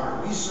with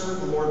honor. We serve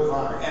the Lord with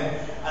honor.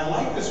 And I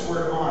like this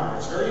word honor.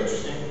 It's very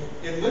interesting.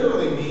 It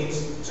literally means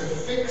to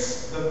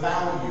fix the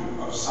value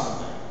of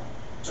something.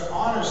 To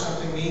honor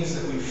something means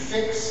that we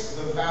fix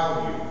the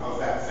value of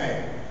that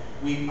thing.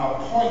 We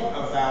appoint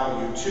a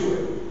value to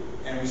it.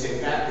 And we say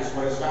that is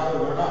what is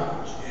valuable or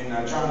not. In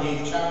John the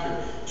 8th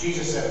chapter,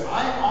 Jesus said,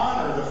 I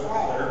honor the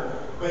Father,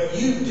 but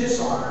you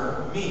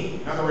dishonor me.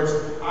 In other words,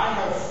 I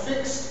have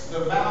fixed the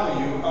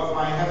value of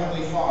my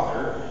heavenly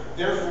Father.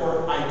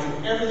 Therefore, I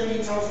do everything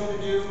he tells me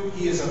to do.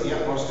 He is of the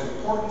utmost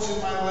importance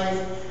in my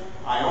life.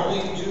 I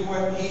only do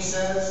what he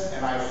says,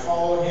 and I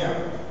follow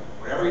him.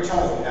 Whatever he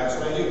tells me, that's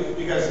what I do.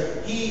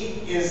 Because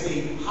he is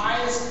the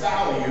highest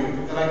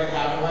value that I could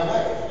have in my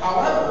life.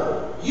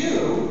 However,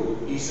 you,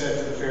 he said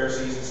to the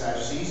Pharisees and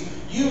Sadducees,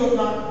 you have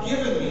not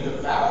given me the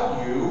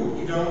value,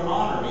 you don't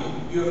honor me,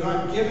 you have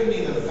not given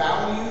me the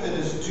value that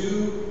is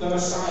due the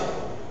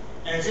Messiah.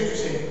 And it's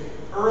interesting,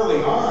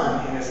 early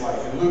on in his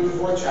life, in Luke the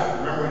 4th chapter,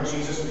 remember when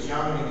Jesus was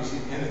young and he was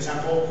in the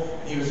temple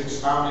and he was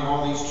expounding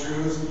all these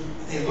truths,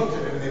 and they looked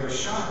at him and they were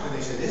shocked and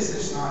they said, is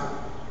this not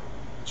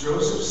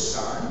Joseph's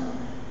son?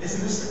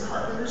 Isn't this the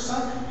carpenter's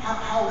son?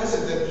 How is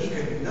it that he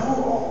could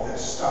know all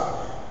this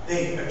stuff?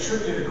 They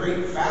attributed a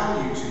great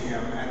value to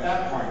him at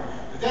that point.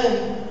 But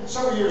then,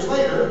 several years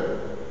later,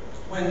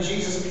 when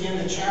Jesus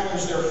began to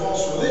challenge their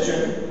false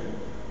religion,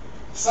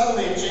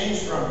 suddenly it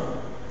changed from,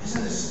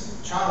 isn't this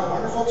child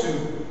wonderful,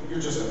 to, you're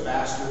just a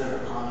bastard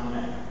and a common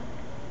man.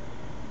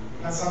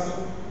 Isn't that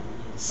something?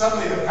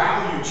 Suddenly the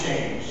value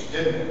changed,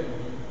 didn't it?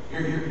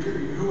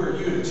 Who are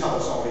you to tell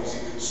us all these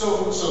things?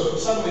 So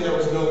suddenly there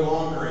was no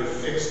longer a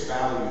fixed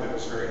value that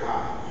was very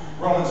high.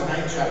 Romans the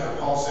 9th chapter,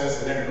 Paul says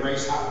that in a great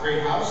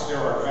house there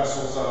are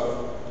vessels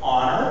of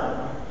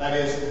honor. That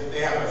is,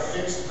 they have a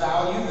fixed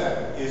value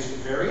that is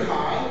very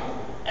high.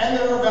 And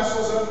there are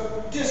vessels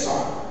of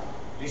dishonor.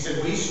 And he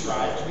said, we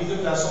strive to be the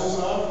vessels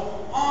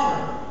of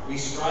honor. We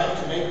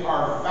strive to make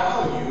our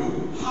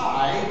value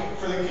high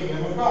for the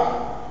kingdom of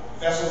God.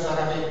 Vessels that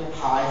have a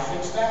high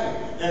fixed value.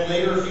 Then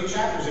later, a few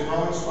chapters in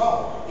Romans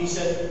 12, he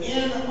said,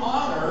 in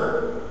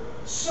honor,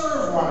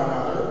 serve one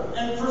another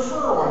and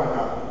prefer one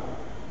another.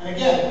 And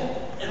again,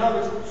 in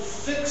other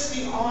words, fix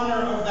the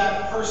honor of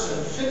that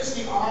person, fix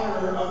the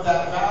honor of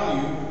that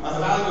value, of the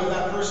value of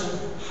that person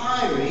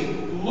highly,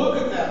 look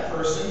at that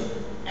person,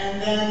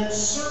 and then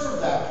serve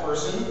that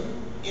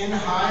person in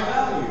high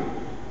value.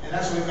 And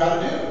that's what we've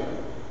got to do.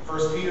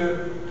 First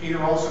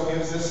Peter also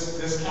gives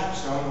this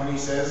capstone when he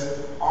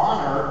says,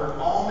 honor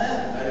all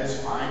men. That is,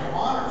 find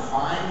honor,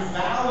 find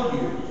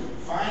value,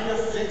 find a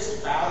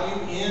fixed value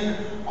in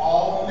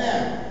all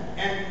men.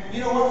 And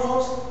you know what,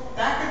 folks?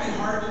 That can be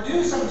hard to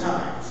do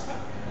sometimes.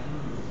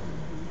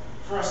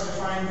 For us to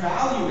find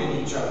value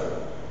in each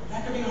other.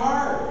 That can be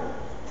hard.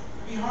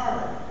 It can be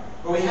hard.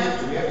 But we have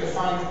to. We have to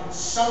find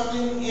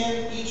something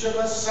in each of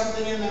us,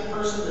 something in that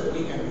person that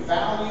we can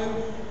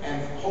value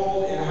and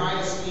hold in high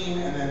esteem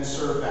and then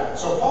serve that.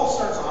 So Paul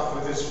starts off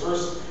with this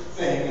first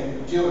thing,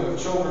 and dealing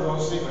with children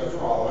mostly, but for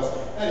all of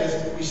us, that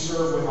is, we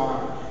serve with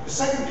honor. The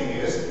second thing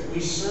is, we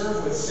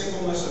serve with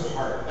singleness of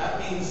heart. That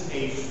means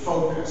a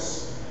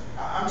focus.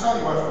 I'm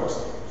telling you what, folks,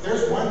 if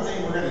there's one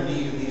thing we're going to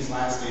need in these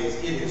last days,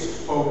 it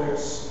is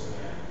focus.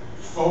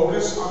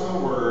 Focus on the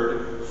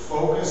Word,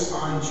 focus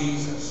on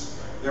Jesus.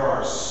 There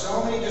are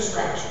so many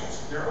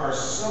distractions. There are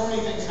so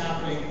many things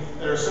happening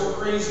that are so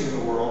crazy in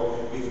the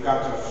world. We've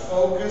got to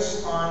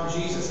focus on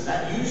Jesus. And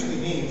that usually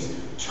means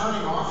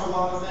turning off a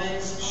lot of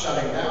things,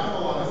 shutting down a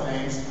lot of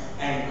things,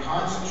 and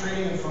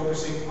concentrating and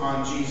focusing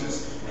on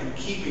Jesus and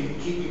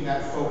keeping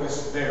that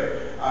focus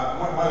there.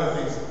 One of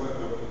the things,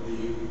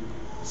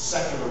 the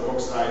secular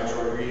books that I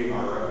enjoy reading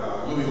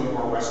are Louis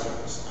L'Amour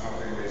Westerns. I don't know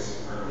if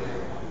anybody's heard of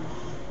them.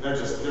 They're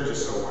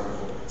just so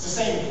wonderful. It's the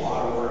same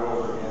plot over and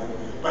over again,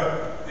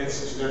 but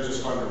they're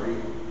just fun to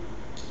read.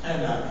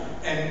 And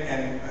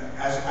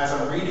as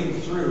I'm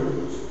reading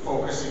through,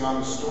 focusing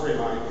on the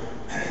storyline,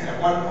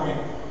 at one point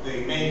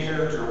the main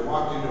character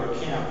walked into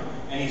a camp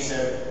and he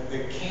said,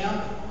 the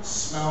camp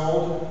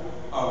smelled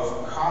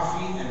of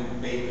coffee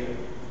and bacon.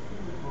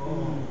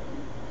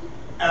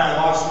 And I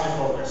lost my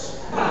focus.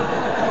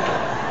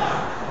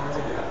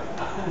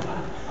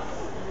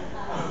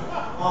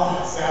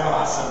 Oh, is that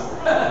awesome?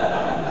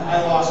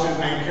 I lost who the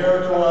main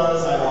character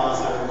was, I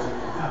lost it.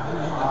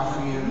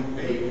 Coffee and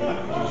bacon.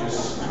 You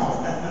just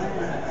smell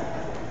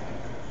that.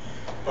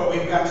 But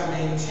we've got to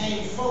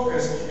maintain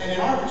focus, and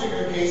in our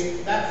particular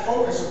case, that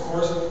focus, of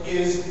course,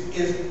 is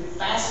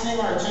fastening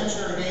our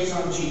attention or gaze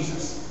on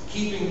Jesus,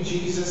 keeping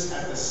Jesus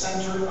at the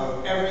center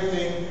of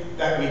everything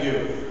that we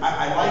do.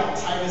 I like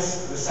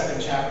Titus, the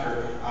 2nd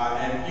chapter,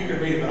 and you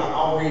can read it, but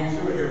I'll read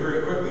through it here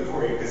very quickly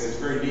for you because it's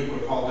very neat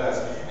what Paul does.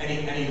 And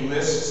he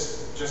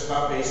lists just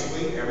about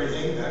basically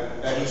everything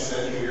that he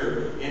said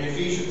here in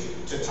Ephesians.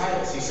 To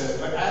Titus, he says,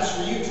 but as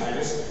for you,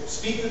 Titus,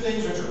 speak the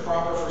things which are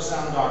proper for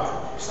sound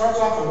doctrine. He starts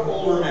off with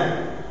older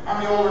men. How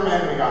many older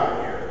men we got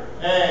in here?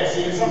 Hey,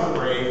 see, some are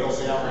brave. They'll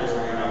say, I'll raise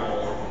my hand. I'm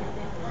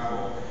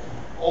old.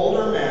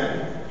 Older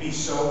men, be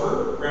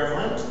sober,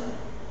 reverent,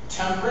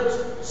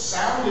 temperate,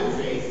 sound in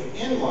faith,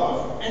 in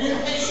love, and in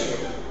patience.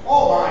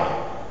 Oh my.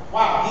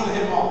 Wow, he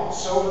hit them all.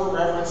 Sober,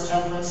 reverence,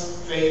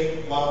 temperance,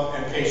 faith, love,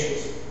 and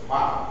patience.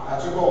 Wow,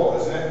 that's a goal,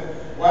 isn't it?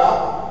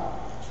 Well,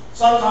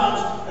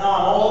 sometimes,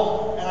 I'm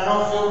old, and I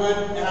don't feel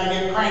good, and I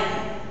get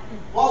cranky.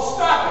 Well,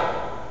 stop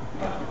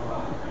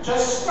it.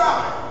 Just stop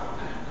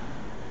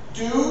it.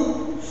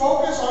 Do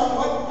focus on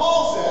what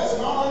Paul says,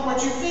 not on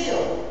what you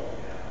feel.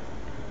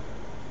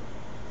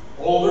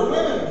 Older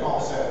women, Paul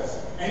says.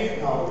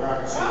 No, we're not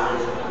going to say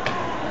it.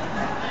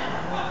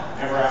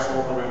 Never ask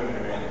older women to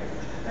marry.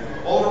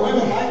 Older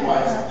women,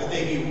 likewise, that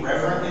they be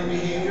reverent in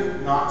behavior,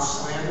 not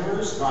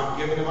slanderers, not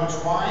given to much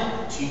wine,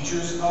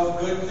 teachers of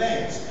good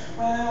things.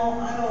 Well,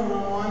 I don't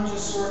know, I'm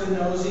just sort of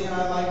nosy and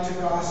I like to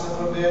gossip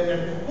a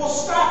bit. Well,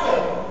 stop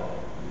it!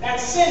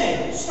 That's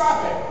sinning.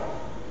 Stop it.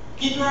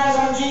 Keep your eyes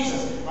on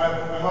Jesus. My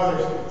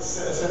mother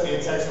sent me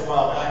a text a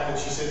while back that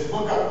she says,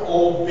 look up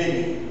Old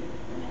Biddy.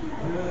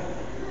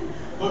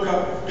 Look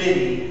up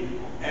Biddy.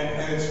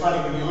 And it's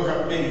funny, when you look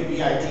up Biddy,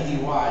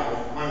 B-I-D-D-Y,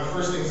 one of the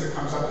first things that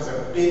comes up is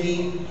a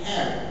Biddy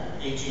hen,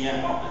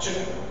 H-E-N, a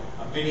chicken,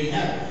 a Biddy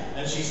hen.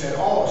 And she said,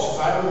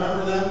 I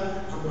remember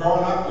them from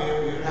growing up,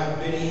 we would have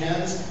Biddy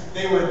hens.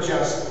 They were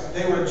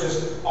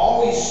just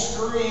always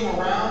scurrying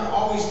around,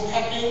 always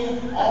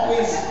pecking,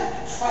 always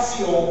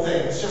fussy old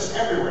things, just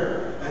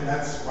everywhere. And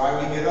that's why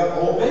we get up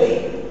Old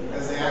Biddy,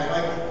 because they act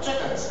like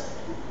chickens.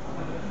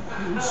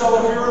 So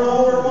if you're an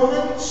older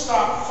woman,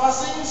 stop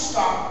fussing,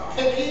 stop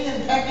picking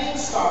and pecking,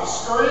 stop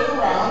scurrying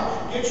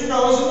around, get your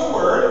nose in the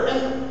Word,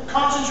 and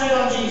concentrate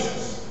on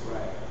Jesus.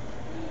 Right.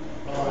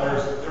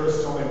 Oh, there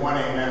was only one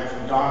amen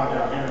from Donna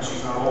down here, and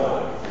she's not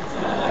old.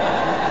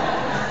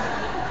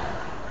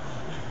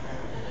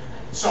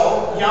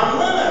 So, young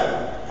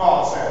women,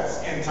 Paul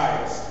says in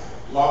Titus,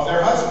 love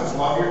their husbands,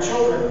 love your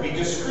children, be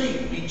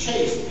discreet, be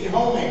chaste, be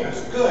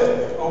homemakers,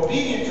 good,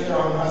 obedient to their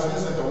own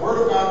husbands, that the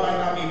word of God might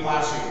not be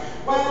blasphemed.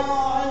 Well,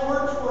 I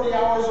work 40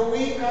 hours a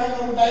week,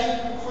 I'm a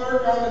bank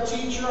clerk, I'm a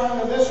teacher, I'm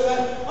a this or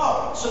that.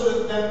 Oh,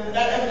 so that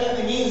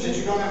evidently means that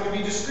you don't have to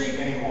be discreet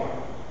anymore.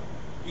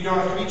 You don't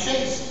have to be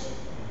chaste.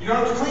 You don't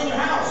have to clean your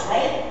house,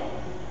 right?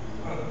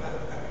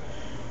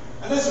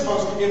 And listen,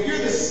 folks,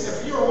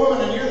 if you're a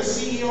woman and you're the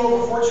CEO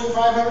of a Fortune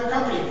 500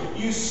 company,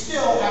 you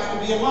still have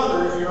to be a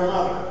mother if you're a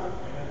mother.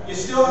 You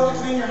still have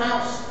to clean your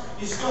house.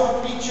 You still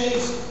have to be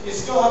chaste. You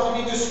still have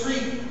to be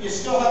discreet. You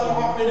still have to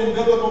operate in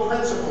biblical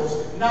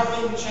principles.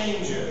 Nothing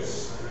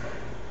changes.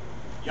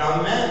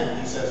 Young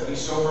men, he says, be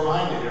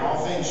sober-minded in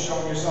all things,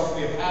 showing yourself to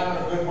be a pattern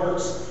of good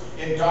works,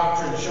 in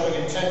doctrine, showing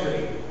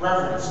integrity,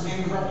 reverence,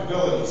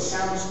 incorruptibility,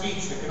 sound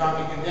speech that cannot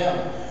be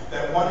condemned,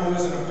 that one who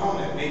is an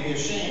opponent may be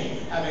ashamed,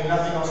 having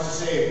nothing else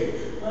to say of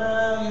you.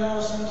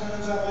 Well,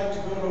 sometimes I like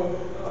to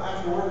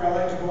after work, I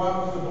like to go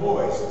out with the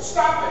boys.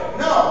 Stop it!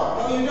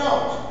 No, you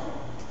don't.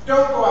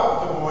 Don't go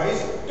out with the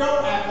boys.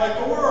 Don't act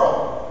like the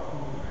world.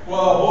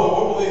 Well, boy,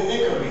 what will they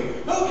think of me?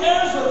 Who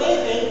cares what they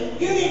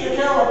think? You need to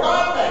care what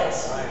God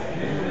thinks.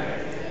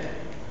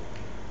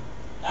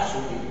 That's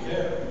what you need to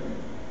care.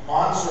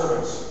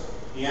 Bondservants,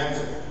 he ends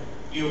it.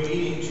 Be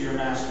obedient to your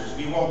masters.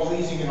 Be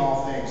well-pleasing in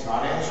all things,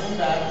 not answering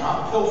back,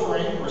 not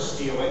pilfering or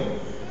stealing,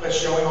 but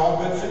showing all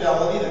good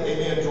fidelity, that they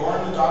may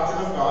adorn the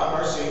doctrine of God,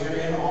 our Savior,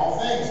 in all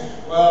things.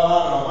 Well,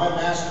 I don't know,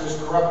 my master is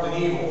corrupt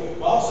and evil.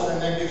 Well, so then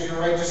that gives you a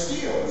right to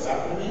steal. Is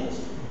that what it means?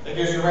 That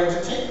gives you a right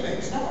to take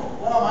things. No.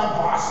 Well, my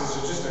boss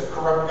is just a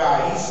corrupt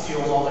guy. He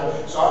steals all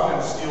that, so I'm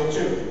going to steal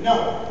too.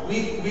 No.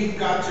 We've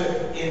got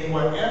to, in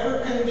whatever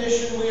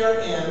condition we are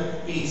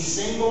in, be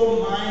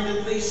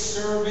single-mindedly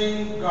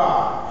serving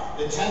God.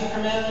 The Ten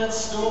Commandments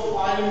still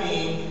apply to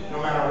me,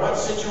 no matter what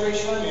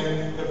situation I'm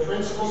in. The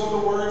principles of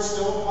the Word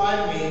still apply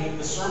to me.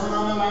 The Sermon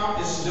on the Mount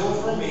is still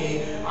for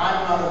me.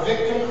 I'm not a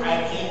victim.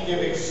 I can't give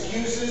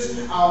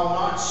excuses. I'll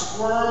not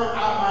squirm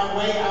out my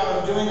way out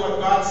of doing what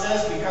God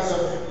says because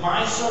of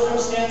my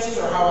circumstances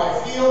or how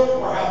I feel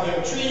or how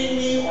they're treating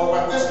me or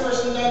what this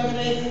person done to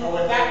me or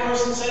what that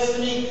person says to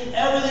me.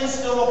 Everything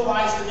still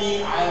applies to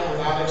me. I am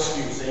without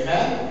excuse.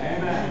 Amen?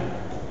 Amen.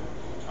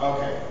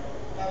 Okay.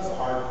 That was the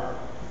hard part.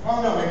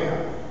 Well, no, maybe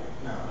not.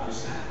 No,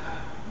 just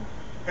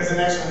because the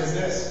next one is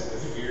this,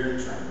 with fear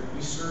and trembling.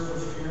 We serve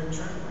with fear and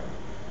trembling.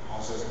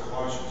 Paul says in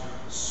Colossians,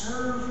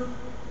 serve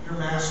your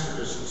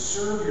masters,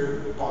 serve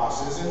your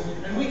bosses,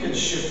 and we could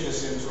shift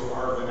this into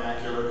our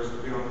vernacular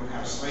because we don't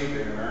have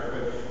slavery in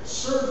America, but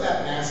serve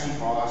that nasty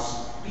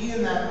boss, be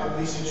in that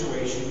ugly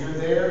situation, you're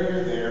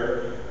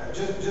there,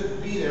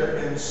 just be there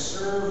and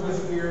serve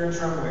with fear and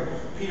trembling.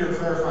 Peter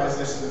clarifies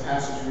this in the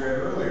passage we read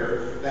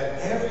earlier, that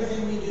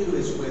everything we do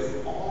is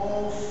with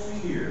all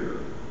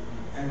fear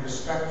and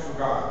respect for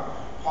God.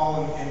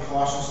 Paul in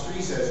Colossians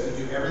 3 says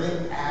we do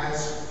everything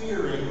as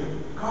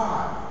fearing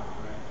God.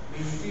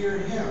 We fear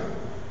Him.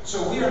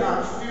 So we are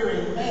not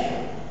fearing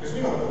man, because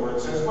we know what the Word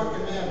says. What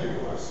can man do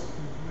to us?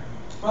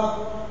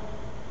 Well,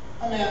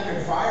 a man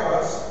can fire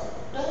us.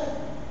 Yeah,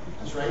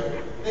 that's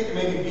right. They can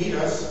maybe beat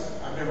us.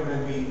 I've never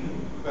been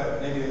beaten,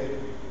 but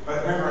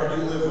remember, I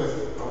do live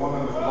with a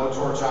woman with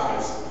blowtorch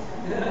eyes.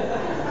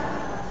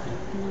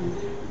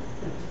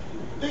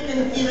 They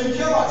can even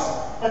kill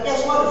us. But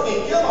guess what? If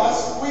they kill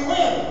us, we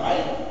win,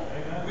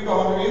 right? We go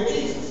home to be with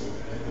Jesus.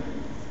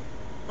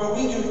 But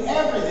we do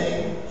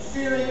everything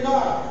fearing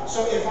God.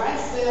 So if I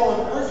fail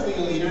an earthly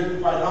leader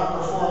by not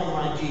performing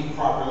my deed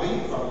properly,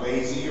 if I'm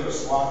lazy or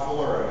slothful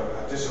or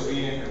a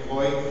disobedient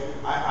employee,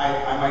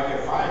 I might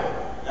get fired.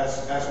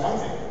 That's one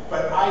thing.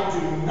 But I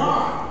do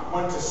not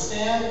want to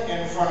stand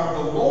in front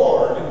of the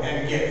Lord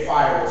and get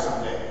fired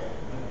someday.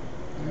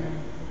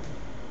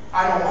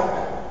 I don't want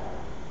that.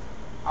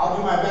 I'll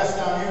do my best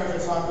down here. If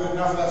it's not good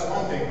enough, that's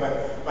one thing.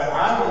 But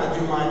I'm going to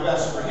do my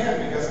best for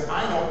Him because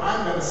I know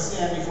I'm going to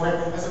stand before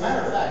Him. As a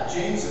matter of fact,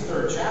 James, the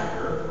 3rd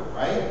chapter,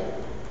 right?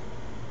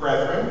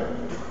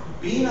 Brethren,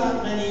 be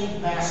not many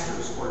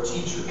masters or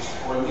teachers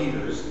or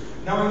leaders,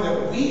 knowing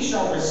that we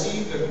shall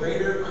receive the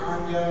greater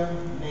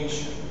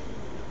condemnation.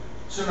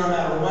 So no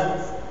matter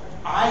what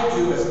I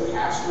do as a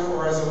pastor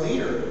or as a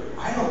leader,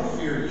 I don't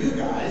fear you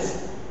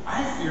guys.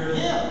 I fear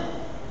Him.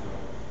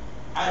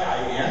 I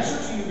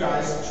answer to you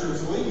guys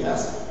truthfully,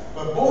 yes,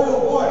 but boy,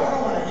 oh boy, I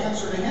don't want to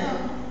answer to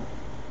Him.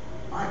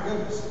 My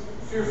goodness,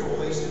 fearful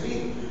place to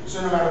be.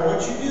 So no matter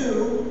what you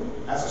do,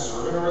 as a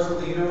servant or as a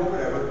leader or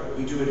whatever,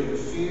 we do it in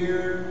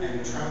fear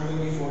and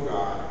trembling before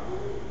God,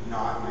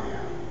 not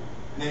man.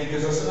 And then He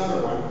gives us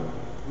another one.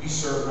 We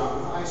serve not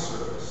with eye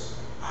service.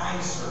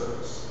 Eye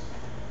service.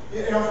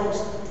 You know, folks,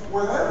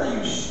 wherever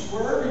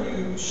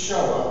you show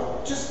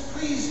up, just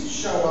please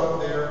show up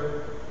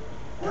there.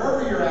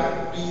 Wherever you're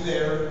at, be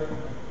there.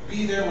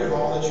 Be there with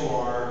all that you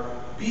are.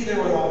 Be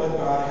there with all that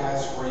God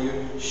has for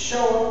you.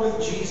 Show up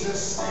with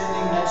Jesus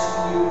standing next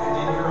to you and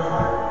in your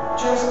heart.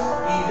 Just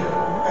be there.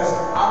 Because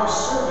our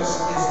service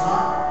is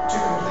not to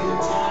complete a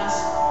task.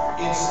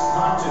 It's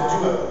not to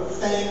do a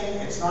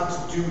thing. It's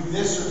not to do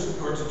this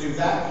or to do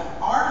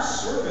that. Our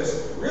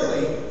service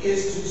really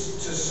is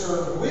to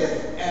serve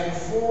with and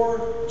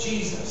for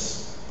Jesus.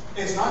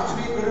 It's not to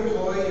be a good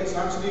employee, it's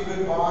not to be a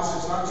good boss,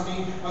 it's not to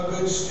be a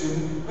good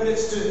student, but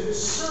it's to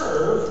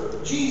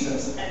serve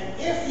Jesus. And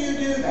if you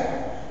do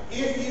that,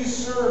 if you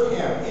serve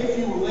Him, if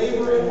you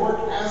labor and work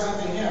as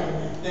unto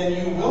Him, then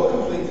you will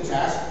complete the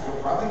task.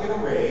 You'll probably get a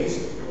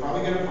raise, you'll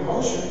probably get a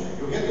promotion,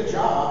 you'll get the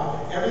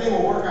job, everything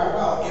will work out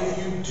well if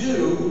you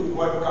do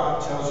what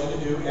God tells you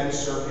to do and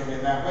serve Him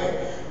in that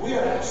way. We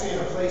are actually in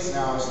a place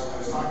now, I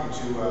was talking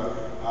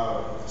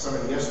to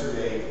somebody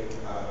yesterday,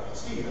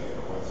 Steve, I think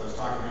it was. I was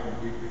talking to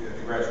him at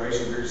the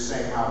graduation. We were just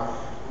saying how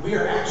we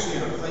are actually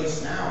in a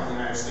place now in the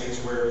United States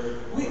where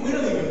we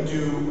don't even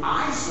do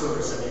eye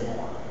service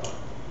anymore.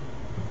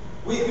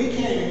 We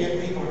can't even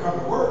get people to come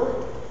to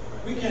work.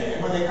 We can't,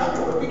 and when they come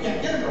to work, we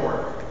can't get them to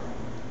work.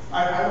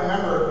 I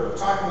remember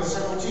talking with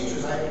several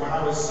teachers. When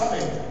I was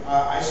subbing,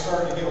 I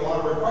started to get a lot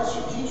of requests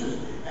from teachers,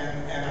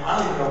 and I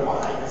don't even know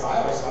why, because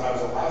I always thought I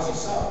was a lousy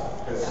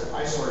sub, because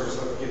I sort of just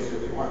let the kids do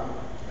what they want.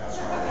 That's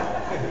what I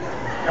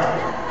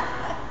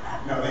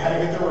thought. No, they had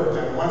to get their work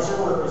done. Once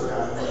their work was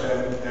done,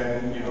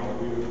 then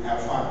we would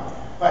have fun.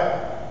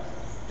 But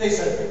they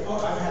said, oh,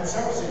 I've had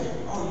several say,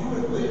 oh, you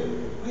wouldn't believe it.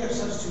 We have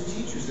substitute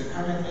teachers that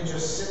come in and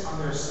just sit on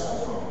their cell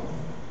phone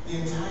the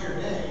entire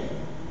day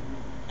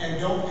and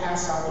don't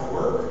pass out the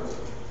work.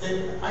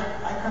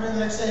 I come in the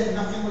next day and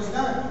nothing was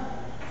done.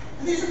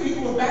 And these are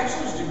people with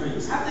bachelor's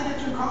degrees. How'd they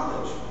get through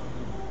college?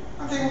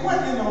 I'm thinking,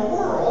 what in the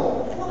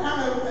world? What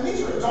kind of, and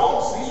these are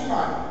adults. These are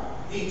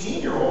not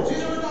 18-year-olds.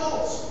 These are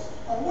adults.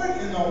 What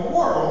in the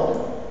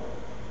world?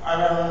 I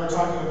remember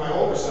talking with my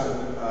older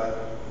son,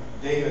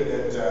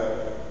 David,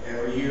 that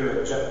every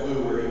year at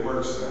JetBlue, where he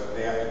works,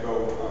 they have to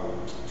go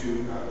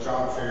do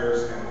job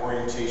fairs and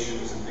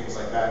orientations and things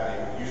like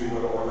that. They usually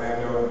go to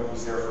Orlando, and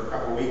he's there for a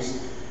couple of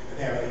weeks, and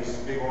they have these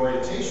big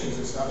orientations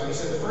and stuff. And he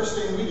said the first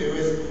thing we do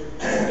is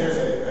there's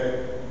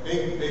a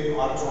big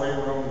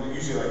auditorium room,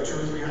 usually like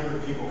 200 or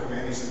 300 people come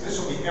in. He said this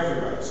will be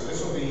everybody. So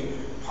this will be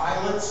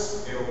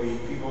pilots, it'll be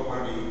people that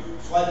want to be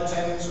flight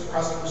attendants or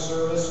customer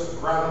service or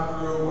ground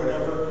crew,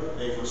 whatever.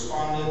 They've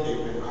responded,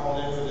 they've been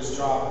called in for this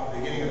job,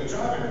 beginning of the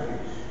job interview.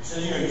 So,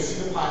 you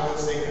see the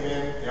pilots, they come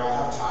in, they all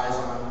have ties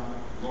on,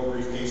 little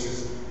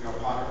briefcases,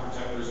 pocket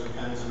protectors and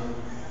pens in them.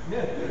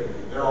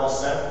 They're all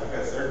set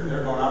because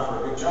they're going out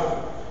for a good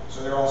job.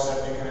 So they're all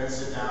set, they come in,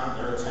 sit down,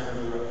 they're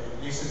attentive.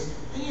 And he says,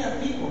 then you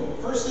have people.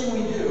 First thing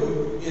we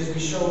do is we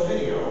show a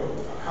video,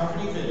 a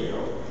company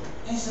video,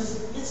 and he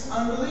says, it's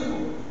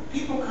unbelievable.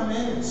 People come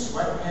in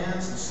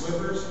sweatpants and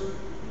slippers,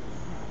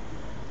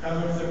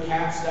 come with their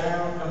caps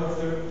down, come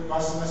with their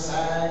busting the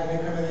sag, and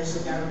they come in, they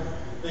sit down.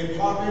 They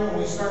plop in, when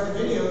we start the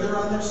video, they're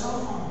on their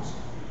cell phones.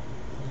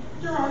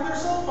 They're on their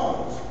cell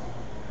phones.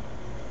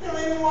 They don't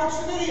even watch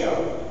the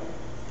video.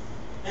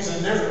 He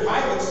said, there's the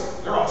pilots,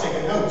 they're all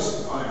taking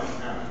notes. Oh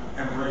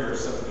yeah, Embraer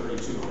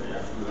 732,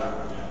 yeah, flew that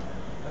one, yeah.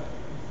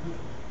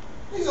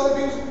 These other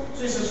people,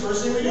 so he says,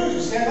 first thing we do is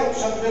we stand up,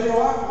 shut the video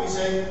off, and we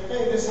say,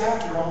 hey, this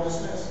happened, you're all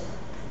dismissed.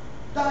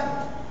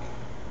 Done.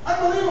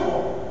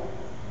 Unbelievable.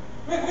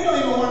 We don't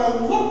even want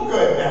to look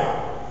good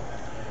now.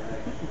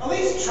 At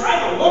least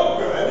try to look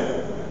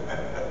good.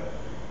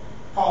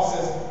 Paul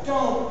says,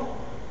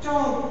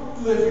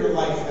 don't live your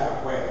life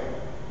that way.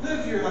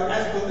 Live your life.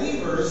 As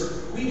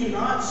believers, we do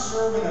not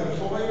serve an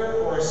employer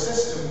or a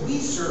system. We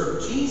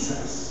serve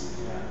Jesus.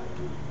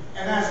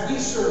 And as we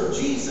serve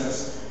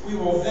Jesus, we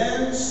will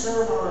then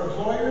serve our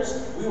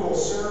employers, we will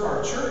serve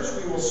our church,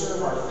 we will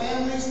serve our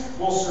families,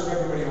 we'll serve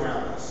everybody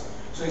around us.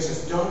 So he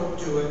says, don't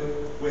do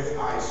it with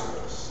eye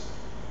service.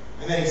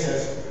 And then he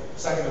says,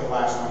 second to the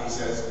last one, he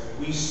says,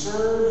 we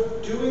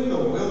serve doing the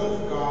will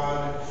of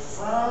God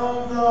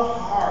from the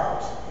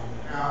heart.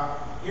 Now,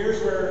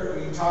 here's where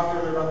we talked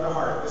earlier about the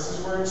heart. This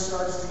is where it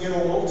starts to get a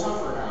little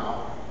tougher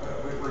now.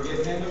 We're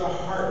getting into the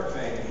heart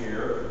thing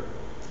here.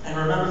 And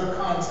remember the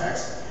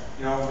context.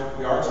 We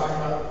are talking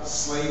about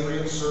slavery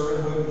and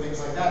servanthood and things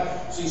like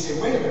that. So you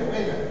say, wait a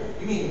minute.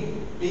 You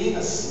mean being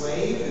a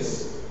slave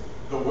is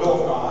the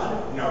will of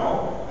God?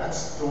 No,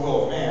 that's the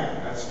will of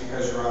man. That's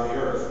because you're on the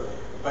earth.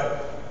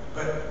 But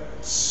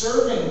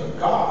serving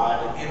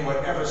God in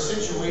whatever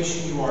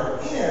situation you are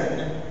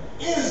in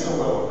is the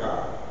will of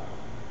God.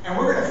 And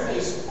we're going to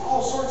face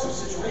all sorts of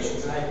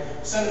situations. And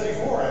I said it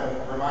before,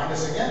 and remind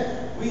us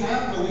again, we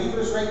have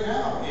believers right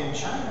now in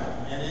China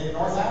and in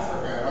North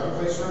Africa and other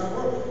places around the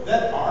world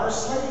that are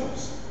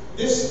slaves.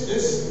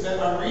 This that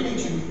I'm reading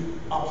to you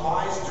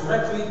applies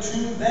directly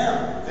to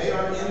them. They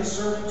are in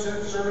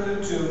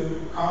servitude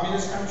to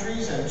communist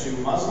countries and to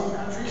Muslim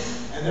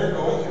countries, and they're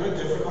going through a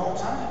difficult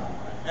time.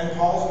 And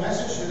Paul's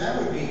message to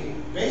them would be,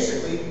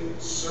 basically,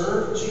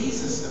 serve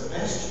Jesus the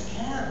best you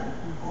can.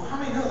 Well, how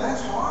many know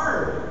that's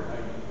hard?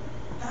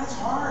 That's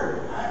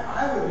hard.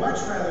 I would much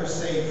rather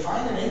say,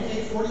 find an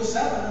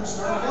AK-47 and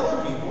start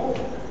killing people.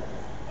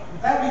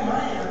 That'd be my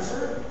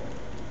answer.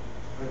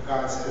 But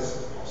God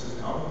says, Paul says,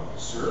 no,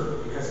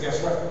 serve, because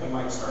guess what? You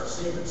might start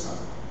saving some.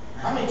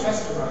 How many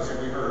testimonies have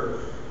we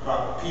heard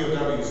about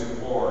POWs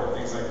in war and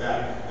things like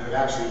that that have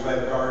actually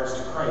led guards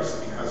to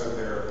Christ because of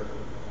their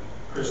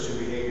Christian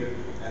behavior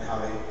and how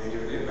they do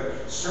it?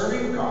 But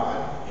serving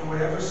God in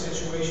whatever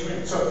situation you're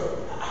in. So,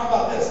 how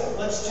about this?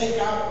 Let's take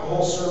out the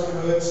whole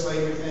servanthood,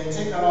 slavery thing,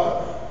 take that all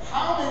out.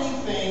 How many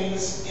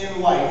things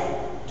in life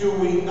do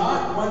we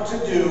not want to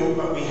do,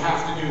 but we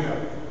have to do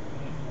them?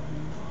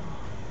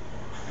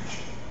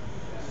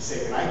 You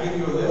say, can I give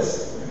you a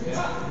list?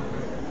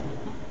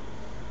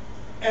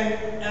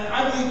 And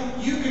I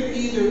believe you can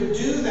either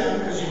do them,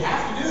 because you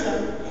have to do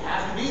them, you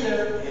have to be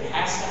there, it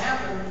has to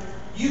happen.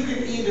 You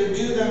can either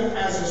do them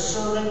as a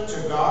servant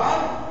to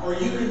God, or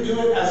you can do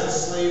it as a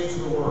slave to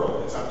the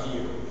world. It's up to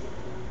you.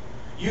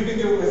 You can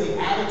do it with the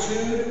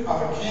attitude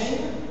of a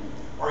king,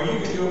 or you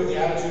can do it with the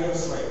attitude of a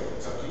slave.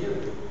 It's up to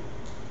you.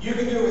 You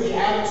can do it with the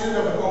attitude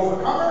of an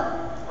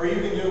overcomer, or you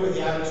can do it with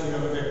the attitude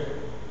of a victor.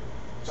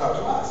 It's up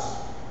to us.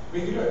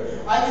 We can do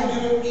it. I can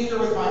do it either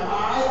with my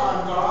eye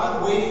on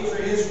God, waiting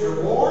for his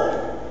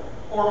reward,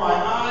 or my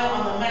eye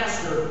on the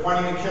master,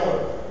 wanting to kill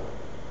her.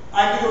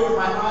 I can do it with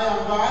my eye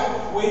on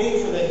God,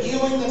 waiting for the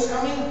healing that's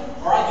coming,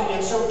 or I can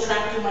get so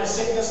trapped in my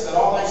sickness that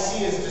all I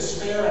see is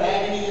despair and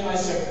agony in my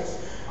sickness.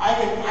 I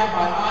can have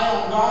my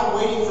eye on God,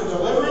 waiting for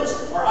deliverance,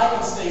 or I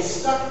can stay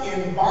stuck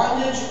in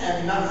bondage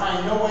and not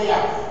find no way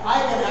out.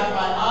 I can have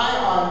my eye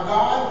on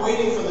God,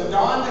 waiting for the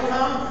dawn to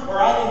come, or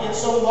I can get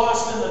so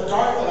lost in the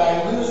dark that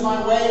I lose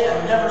my way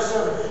and never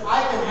serve Him.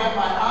 I can have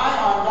my eye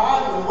on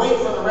God and wait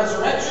for the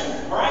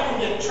resurrection, or I can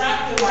get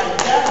trapped in my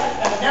death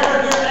and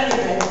never hear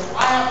anything.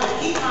 I have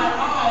to keep my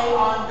eye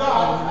on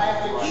God. I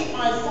have to keep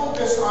my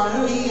focus on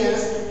who He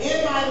is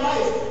in my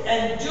life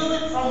and do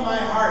it from my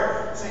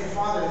heart. Saying,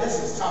 Father,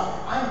 this is tough.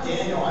 I'm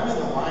Daniel. I'm in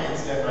the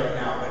lion's den right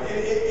now, but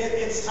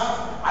it's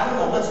tough. I don't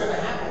know what's going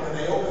to happen when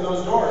they open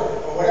those doors,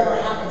 but whatever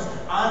happens,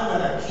 I'm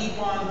going to keep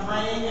on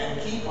praying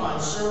and keep on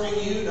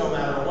serving you no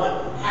matter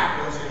what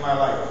happens in my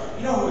life.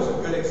 You know who is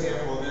a good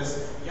example of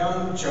this?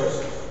 Young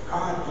Joseph.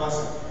 God bless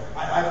him.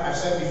 I've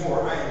said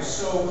before, I am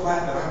so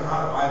glad that I'm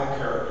not a Bible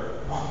character.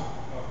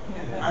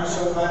 I'm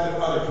so glad that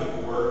other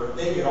people were.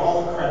 They get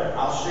all the credit.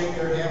 I'll shake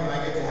their hand when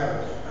I get to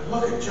heaven. But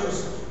look at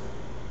Joseph.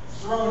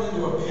 Thrown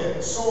into a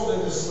pit, sold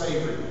into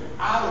slavery,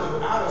 out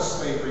of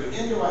slavery,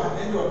 into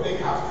a big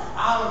house,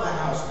 out of the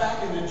house,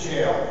 back into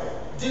jail.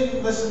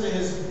 Didn't listen to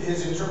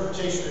his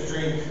interpretation of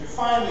dream.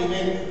 Finally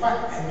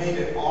made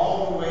it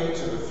all the way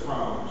to the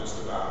throne,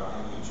 just about,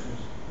 in Egypt.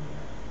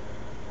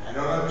 I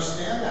don't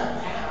understand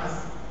that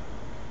path.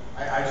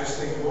 I just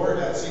think, Lord,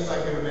 that seems like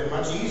it would have been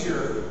much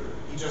easier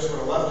if he just would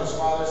have left his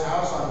father's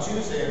house on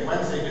Tuesday and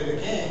Wednesday did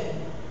the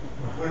king.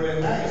 Would have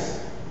been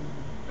nice.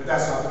 But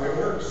that's not the way it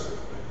works.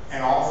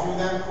 And all through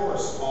that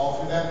course, all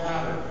through that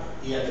pattern,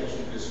 he had to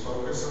keep his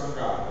focus on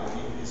God,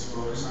 and his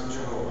focus on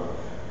Jehovah.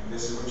 And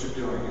this is what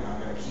you're doing, and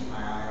I'm going to keep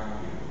my eye on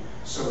you.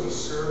 So we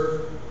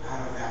serve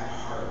out of that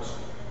heart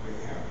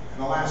with him.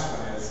 And the last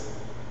one is,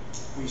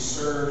 we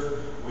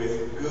serve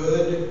with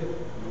good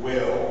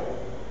will.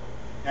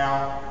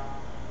 Now,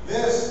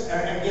 this,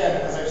 and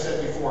again, as I've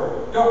said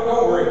before, don't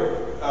worry.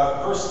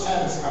 Verse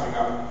 10 is coming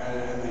up,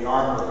 and the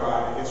armor of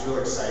God. It gets real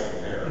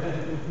exciting there.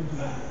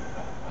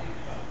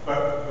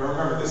 But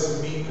remember, this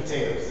is meat and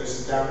potatoes. This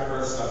is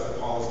down-to-earth stuff that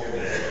Paul is giving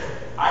us.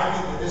 I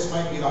think that this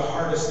might be the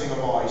hardest thing of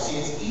all. You see,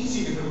 it's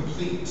easy to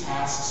complete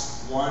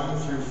tasks 1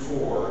 through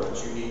 4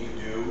 that you need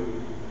to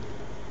do.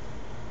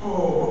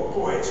 Oh, but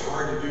boy, it's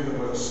hard to do them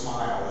with a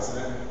smile,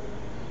 isn't it?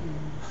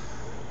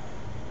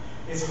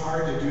 It's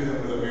hard to do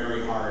them with a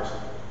merry heart.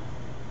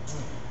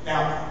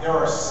 Now, there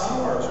are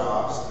some of our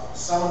jobs,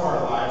 some of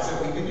our lives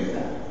that we can do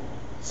that.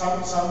 Some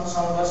of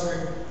us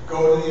could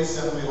go to the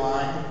assembly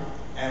line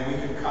and we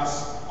could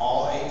cuss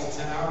all 8 to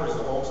 10 hours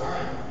the whole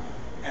time.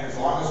 And as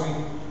long as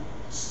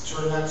we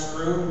turn that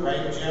screw,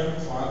 right, Jim?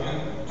 As long as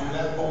we do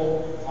that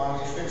bolt, as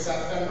long as we fix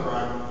that fender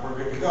on, we're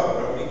good to go.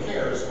 Nobody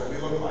cares what we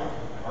look like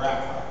or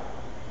act like.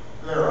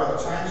 There are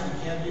other times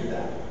we can't do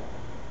that.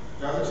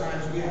 There are other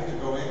times we have to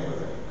go in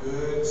with a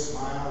good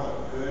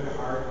smile, a good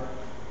heart.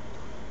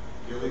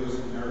 Gilly was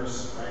a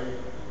nurse, right?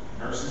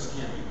 Nurses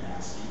can't be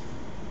nasty.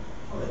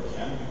 Well, they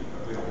can be,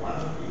 but we don't want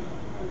them to be.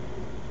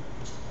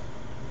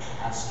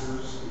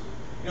 Pastors.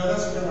 You know,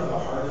 that's been one of the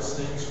hardest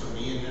things for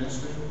me in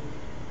ministry.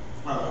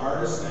 One of the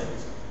hardest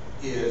things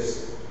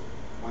is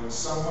when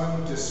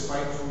someone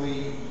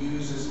despitefully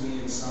uses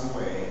me in some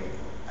way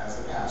as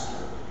the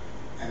pastor,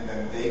 and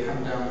then they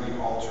come down to the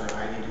altar and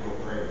I need to go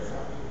pray with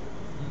them.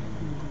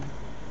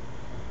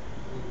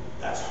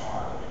 That's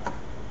hard.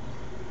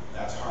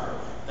 That's hard.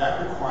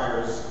 That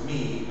requires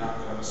me, not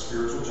that I'm a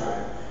spiritual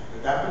giant,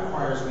 but that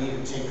requires me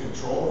to take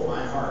control of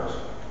my heart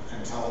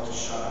and tell it to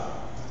shut up.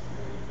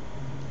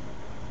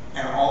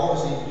 And all of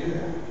us need to do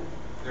that.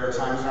 There are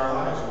times in our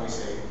lives when we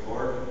say,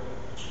 Lord,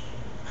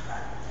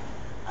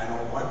 I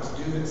don't want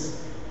to do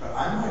this, but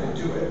I'm going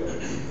to do it.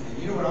 And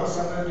you know what else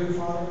I'm going to do,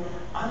 Father?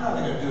 I'm not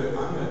going to do it.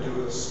 I'm going to do it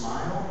with a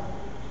smile.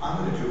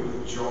 I'm going to do it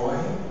with joy,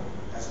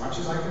 as much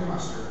as I can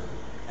muster.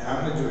 And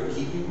I'm going to do it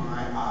keeping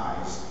my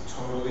eyes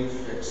totally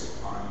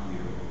fixed on you.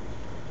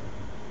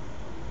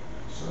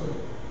 So,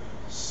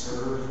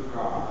 serve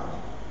God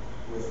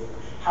with,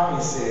 how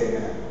many say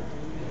amen?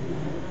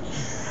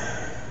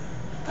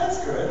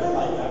 That's good. I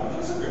like that one.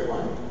 That's a good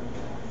one.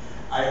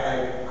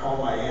 I called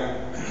my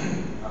aunt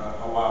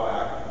a while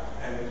back,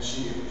 and it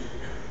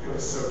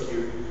was so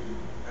cute.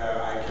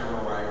 I can't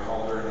remember why I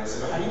called her, and I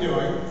said, "How you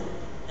doing?"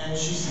 And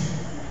she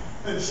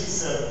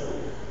said,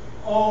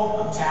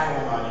 "Oh, I'm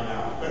tattling on you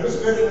now." But it was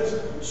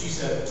good. She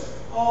said,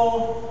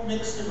 "Oh,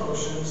 mixed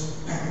emotions."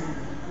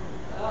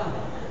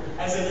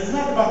 I said, "Isn't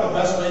that about the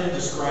best way to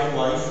describe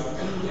life?"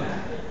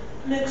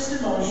 Mixed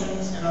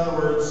emotions. In other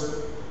words,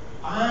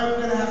 I'm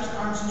going to have to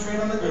concentrate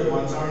on the good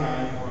ones, aren't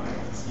I?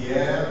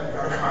 Yeah,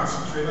 got to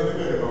concentrate on the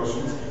good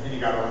emotions, and you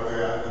got to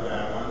let the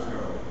bad ones go.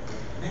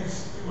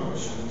 Mixed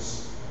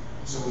emotions,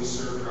 so we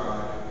serve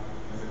God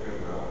with a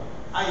good will.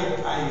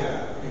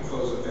 Let me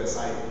close with this.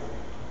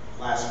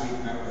 last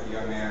week met with a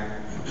young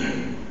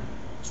man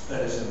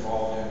that is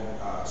involved in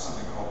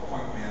something called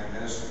Point Man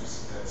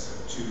Ministries.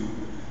 That's to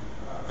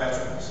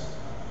veterans.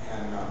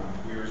 And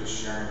we were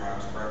just sharing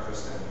around to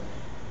breakfast.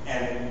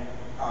 And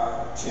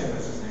Tim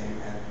is his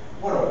name. And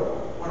what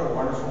a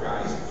wonderful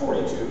guy. He's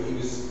 42. He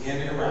was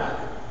in Iraq.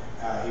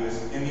 He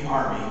was in the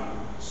Army.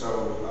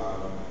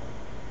 So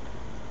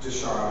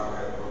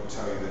Deshaun will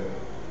tell you that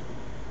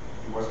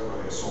he wasn't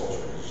really a soldier.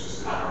 He was just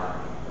in the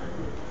Army.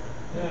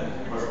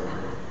 He wasn't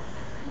really.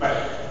 But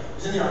he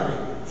was in the Army.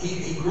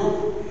 He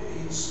grew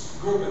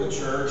up in the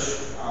church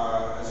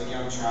as a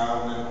young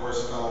child, and then of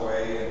course fell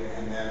away,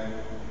 and then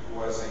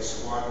was a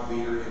squad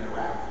leader in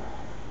Iraq,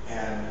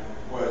 and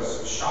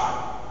was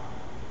shot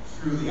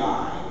through the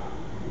eye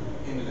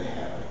into the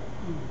head.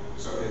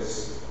 So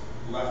his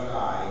left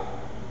eye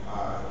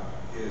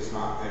is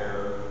not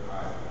there.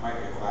 Might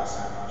be a glass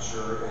eye, I'm not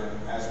sure.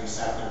 And as we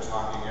sat there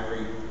talking,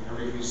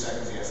 every few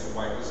seconds he has to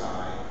wipe his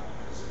eye,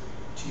 his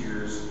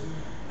tears,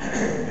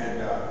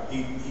 and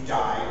he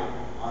died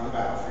on the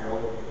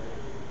battlefield.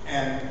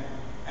 And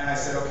I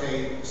said,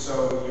 okay,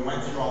 so you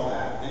went through all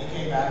that. Then he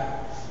came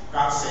back,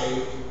 got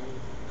saved,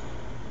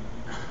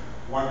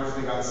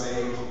 wonderfully got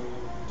saved,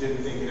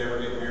 didn't think he'd ever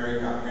get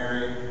married, got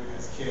married,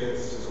 has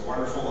kids, has a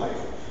wonderful life,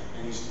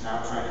 and he's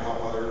now trying to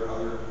help other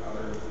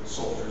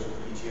soldiers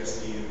with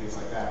PTSD and things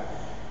like that.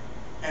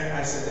 And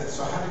I said,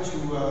 so how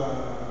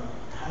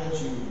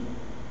did you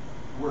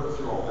work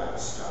through all that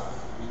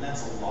stuff? I mean,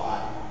 that's a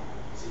lot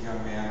as a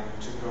young man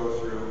to go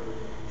through.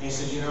 And he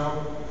said,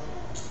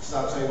 so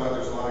I'll tell you what,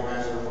 there's a lot of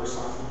guys that are worse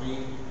off than me.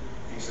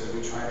 And he said,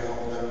 we try to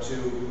help them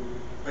too.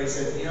 But he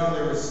said,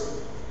 there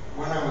was,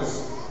 when I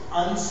was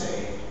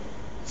unsaved,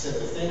 he said,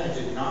 the thing I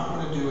did not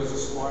want to do as a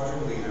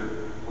squadron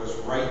leader was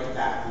write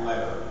that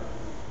letter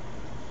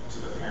to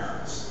the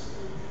parents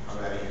of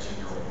that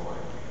 18-year-old boy.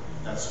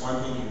 That's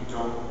one thing you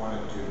don't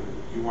want to do.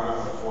 You want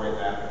to avoid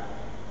that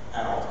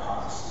at all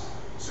costs.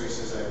 So he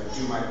says, I would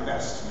do my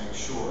best to make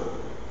sure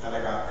that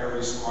I got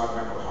every squad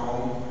member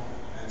home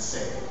and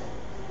safe.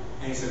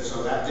 And he said,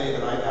 so that day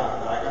that I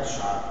got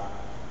shot,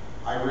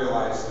 I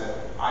realized that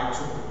I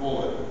took the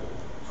bullet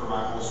for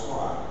my whole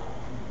squad.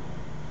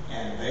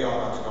 And they all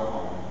got to go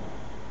home.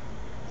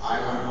 I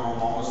went home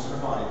almost in a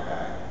body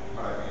bag,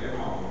 but I made it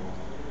home.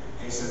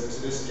 And he said,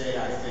 to this day,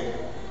 I think,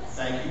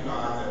 thank you,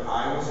 God, that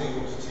I was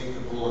able to take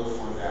the bullet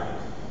for them.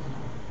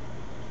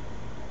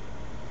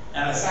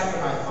 And I sat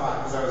there and I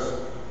thought, because I was,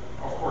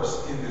 of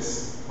course, in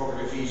this book of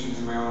Ephesians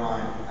in my own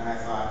mind, and I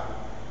thought,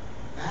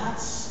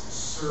 that's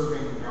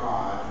serving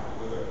God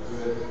with a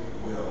good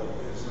will,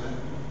 isn't it?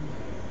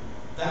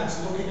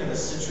 That's looking at a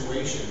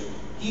situation.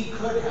 He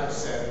could have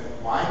said,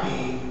 why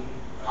me?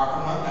 How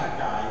come I'm that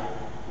guy?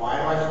 Why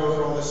do I have to go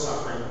through all this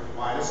suffering?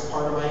 Why does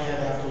part of my head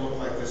have to look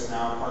like this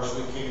now,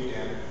 partially caved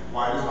in?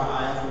 Why does my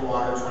eye have to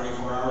water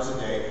 24 hours a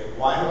day?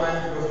 Why do I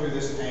have to go through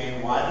this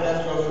pain? Why did I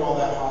have to go through all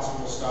that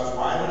hospital stuff?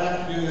 Why did I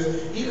have to do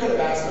this? He could have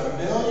asked a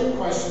million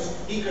questions.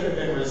 He could have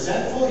been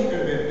resentful. He could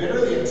have been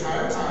bitter the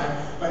entire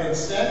time. But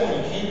instead,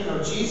 when he came to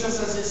know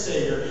Jesus as his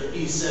Savior,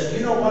 he said,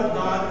 you know what,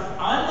 God?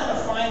 I'm going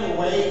to find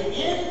a way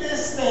in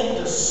this thing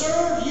to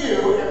serve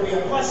you and be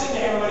a blessing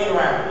to everybody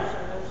around me.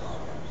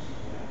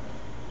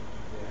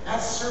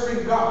 That's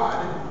serving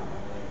God.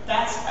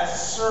 That's a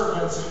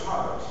servant's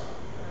heart.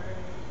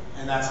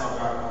 And that's how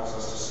God calls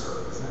us to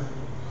serve, isn't it?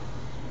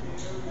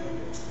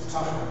 It's a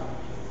tough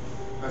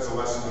one. That's a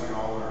lesson we can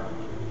all learn.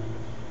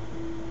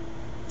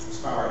 Let's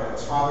bow our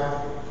heads.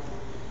 Father,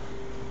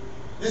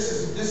 this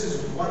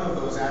is one of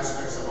those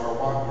aspects of our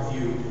walk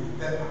with you,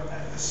 that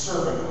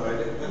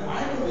servanthood, that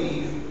I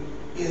believe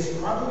is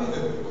probably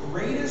the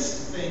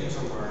greatest thing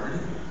to learn.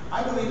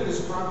 I believe it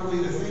is probably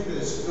the thing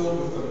that is filled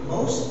with the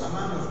most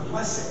amount of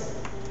blessing.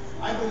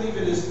 I believe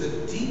it is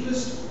the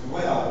deepest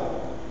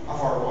well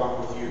of our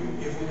walk with you.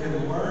 If we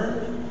can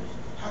learn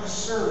how to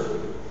serve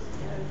you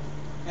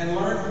and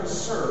learn how to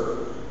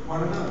serve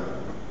one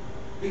another.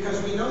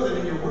 Because we know that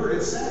in your word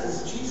it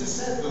says, Jesus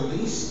said, the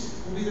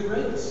least will be the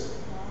greatest.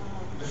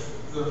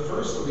 The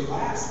first will be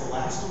last, the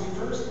last will be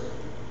first.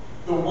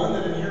 The one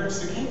that inherits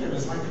the kingdom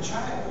is like a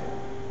child.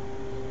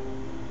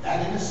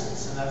 That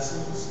innocence and that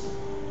simplicity.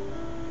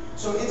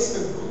 So it's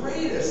the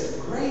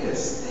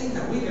greatest thing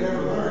that we could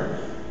ever learn.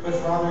 But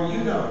Father,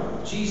 you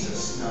know,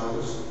 Jesus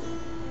knows,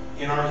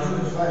 in our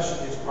human flesh,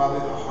 it's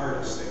probably the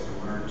hardest thing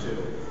to learn too.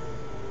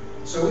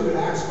 So we would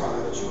ask,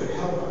 Father, that you would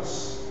help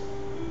us,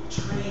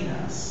 train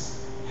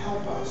us,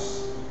 help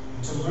us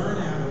to learn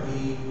how to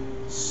be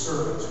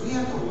servants. We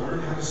have to learn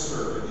how to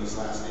serve in these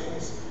last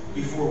days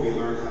before we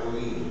learn how to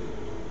lead.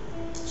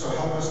 So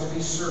help us to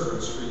be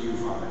servants for you,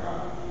 Father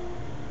God.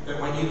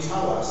 That when you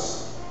tell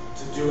us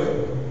to do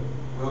it,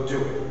 we'll do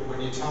it.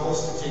 When you tell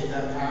us to take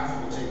that path,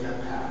 we'll take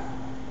that path.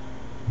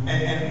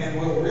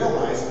 And we'll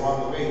realize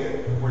along the way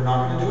that we're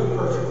not going to do it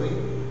perfectly.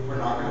 We're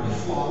not going to be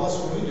flawless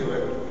when we do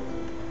it.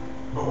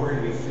 But we're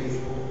going to be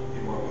faithful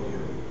in what we do.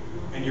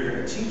 And you're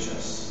going to teach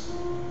us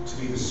to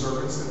be the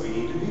servants that we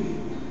need to be,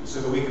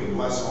 so that we can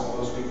bless all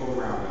those people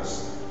around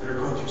us that are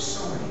going through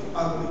so many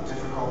ugly,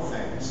 difficult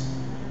things.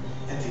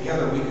 And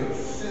together we can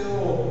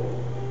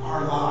fill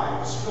our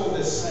lives, fill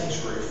this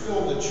sanctuary,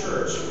 fill the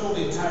church, fill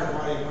the entire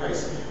body of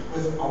Christ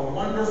with a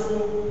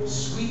wonderful,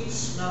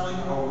 sweet-smelling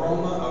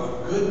aroma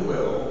of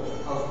goodwill,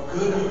 of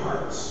good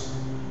hearts,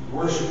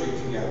 worshiping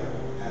together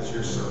as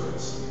your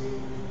servants.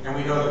 And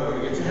we know that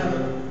when we get to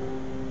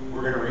heaven,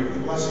 we're going to reap the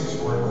blessings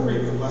for it. We'll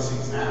reap the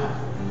blessings now.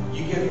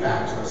 You give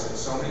back to us in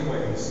so many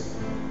ways.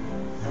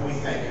 And we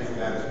thank you for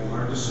that as we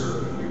learn to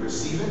serve you. We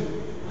receive it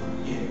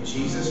in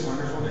Jesus'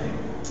 wonderful name.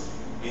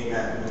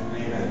 Amen.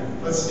 Amen.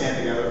 Let's stand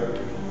together.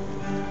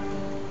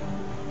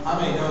 I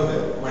may know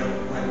that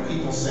when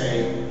people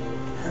say,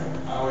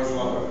 I always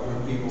love it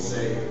when people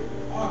say,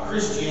 oh,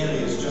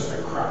 Christianity is just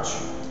a crutch.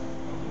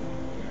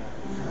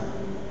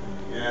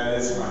 Yeah, it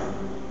is funny.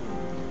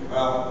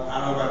 Well, I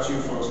don't know about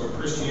you folks, but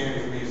Christianity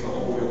for me is the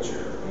whole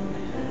wheelchair.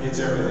 It's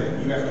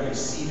everything. You have to be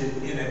seated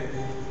in it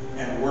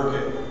and work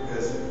it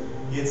because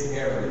it's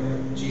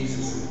everything.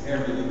 Jesus is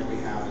everything that we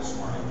have this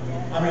morning.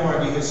 How many want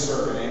to be his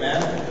servant?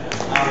 Amen?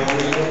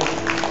 Hallelujah.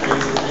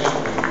 Praise his name.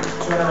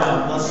 Turn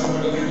around. Bless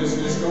somebody you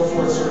dismiss. Go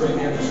forth serving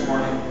him this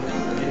morning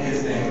in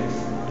his name.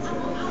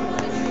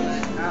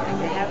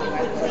 Have a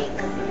good week.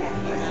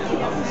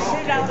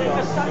 Sit out in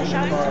the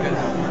sunshine.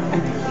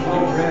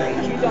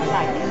 You don't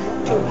like it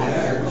too much.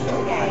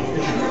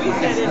 We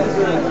said it was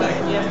like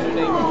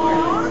yesterday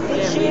morning.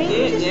 Yeah, we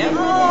did. Yeah,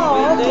 Oh,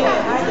 we okay. did. I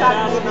thought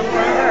it was the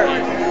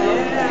first.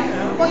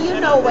 Yeah. Well, you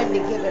know when to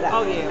give it up.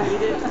 Oh yeah, we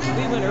did.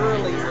 We went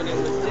early when it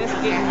was just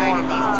getting warm out.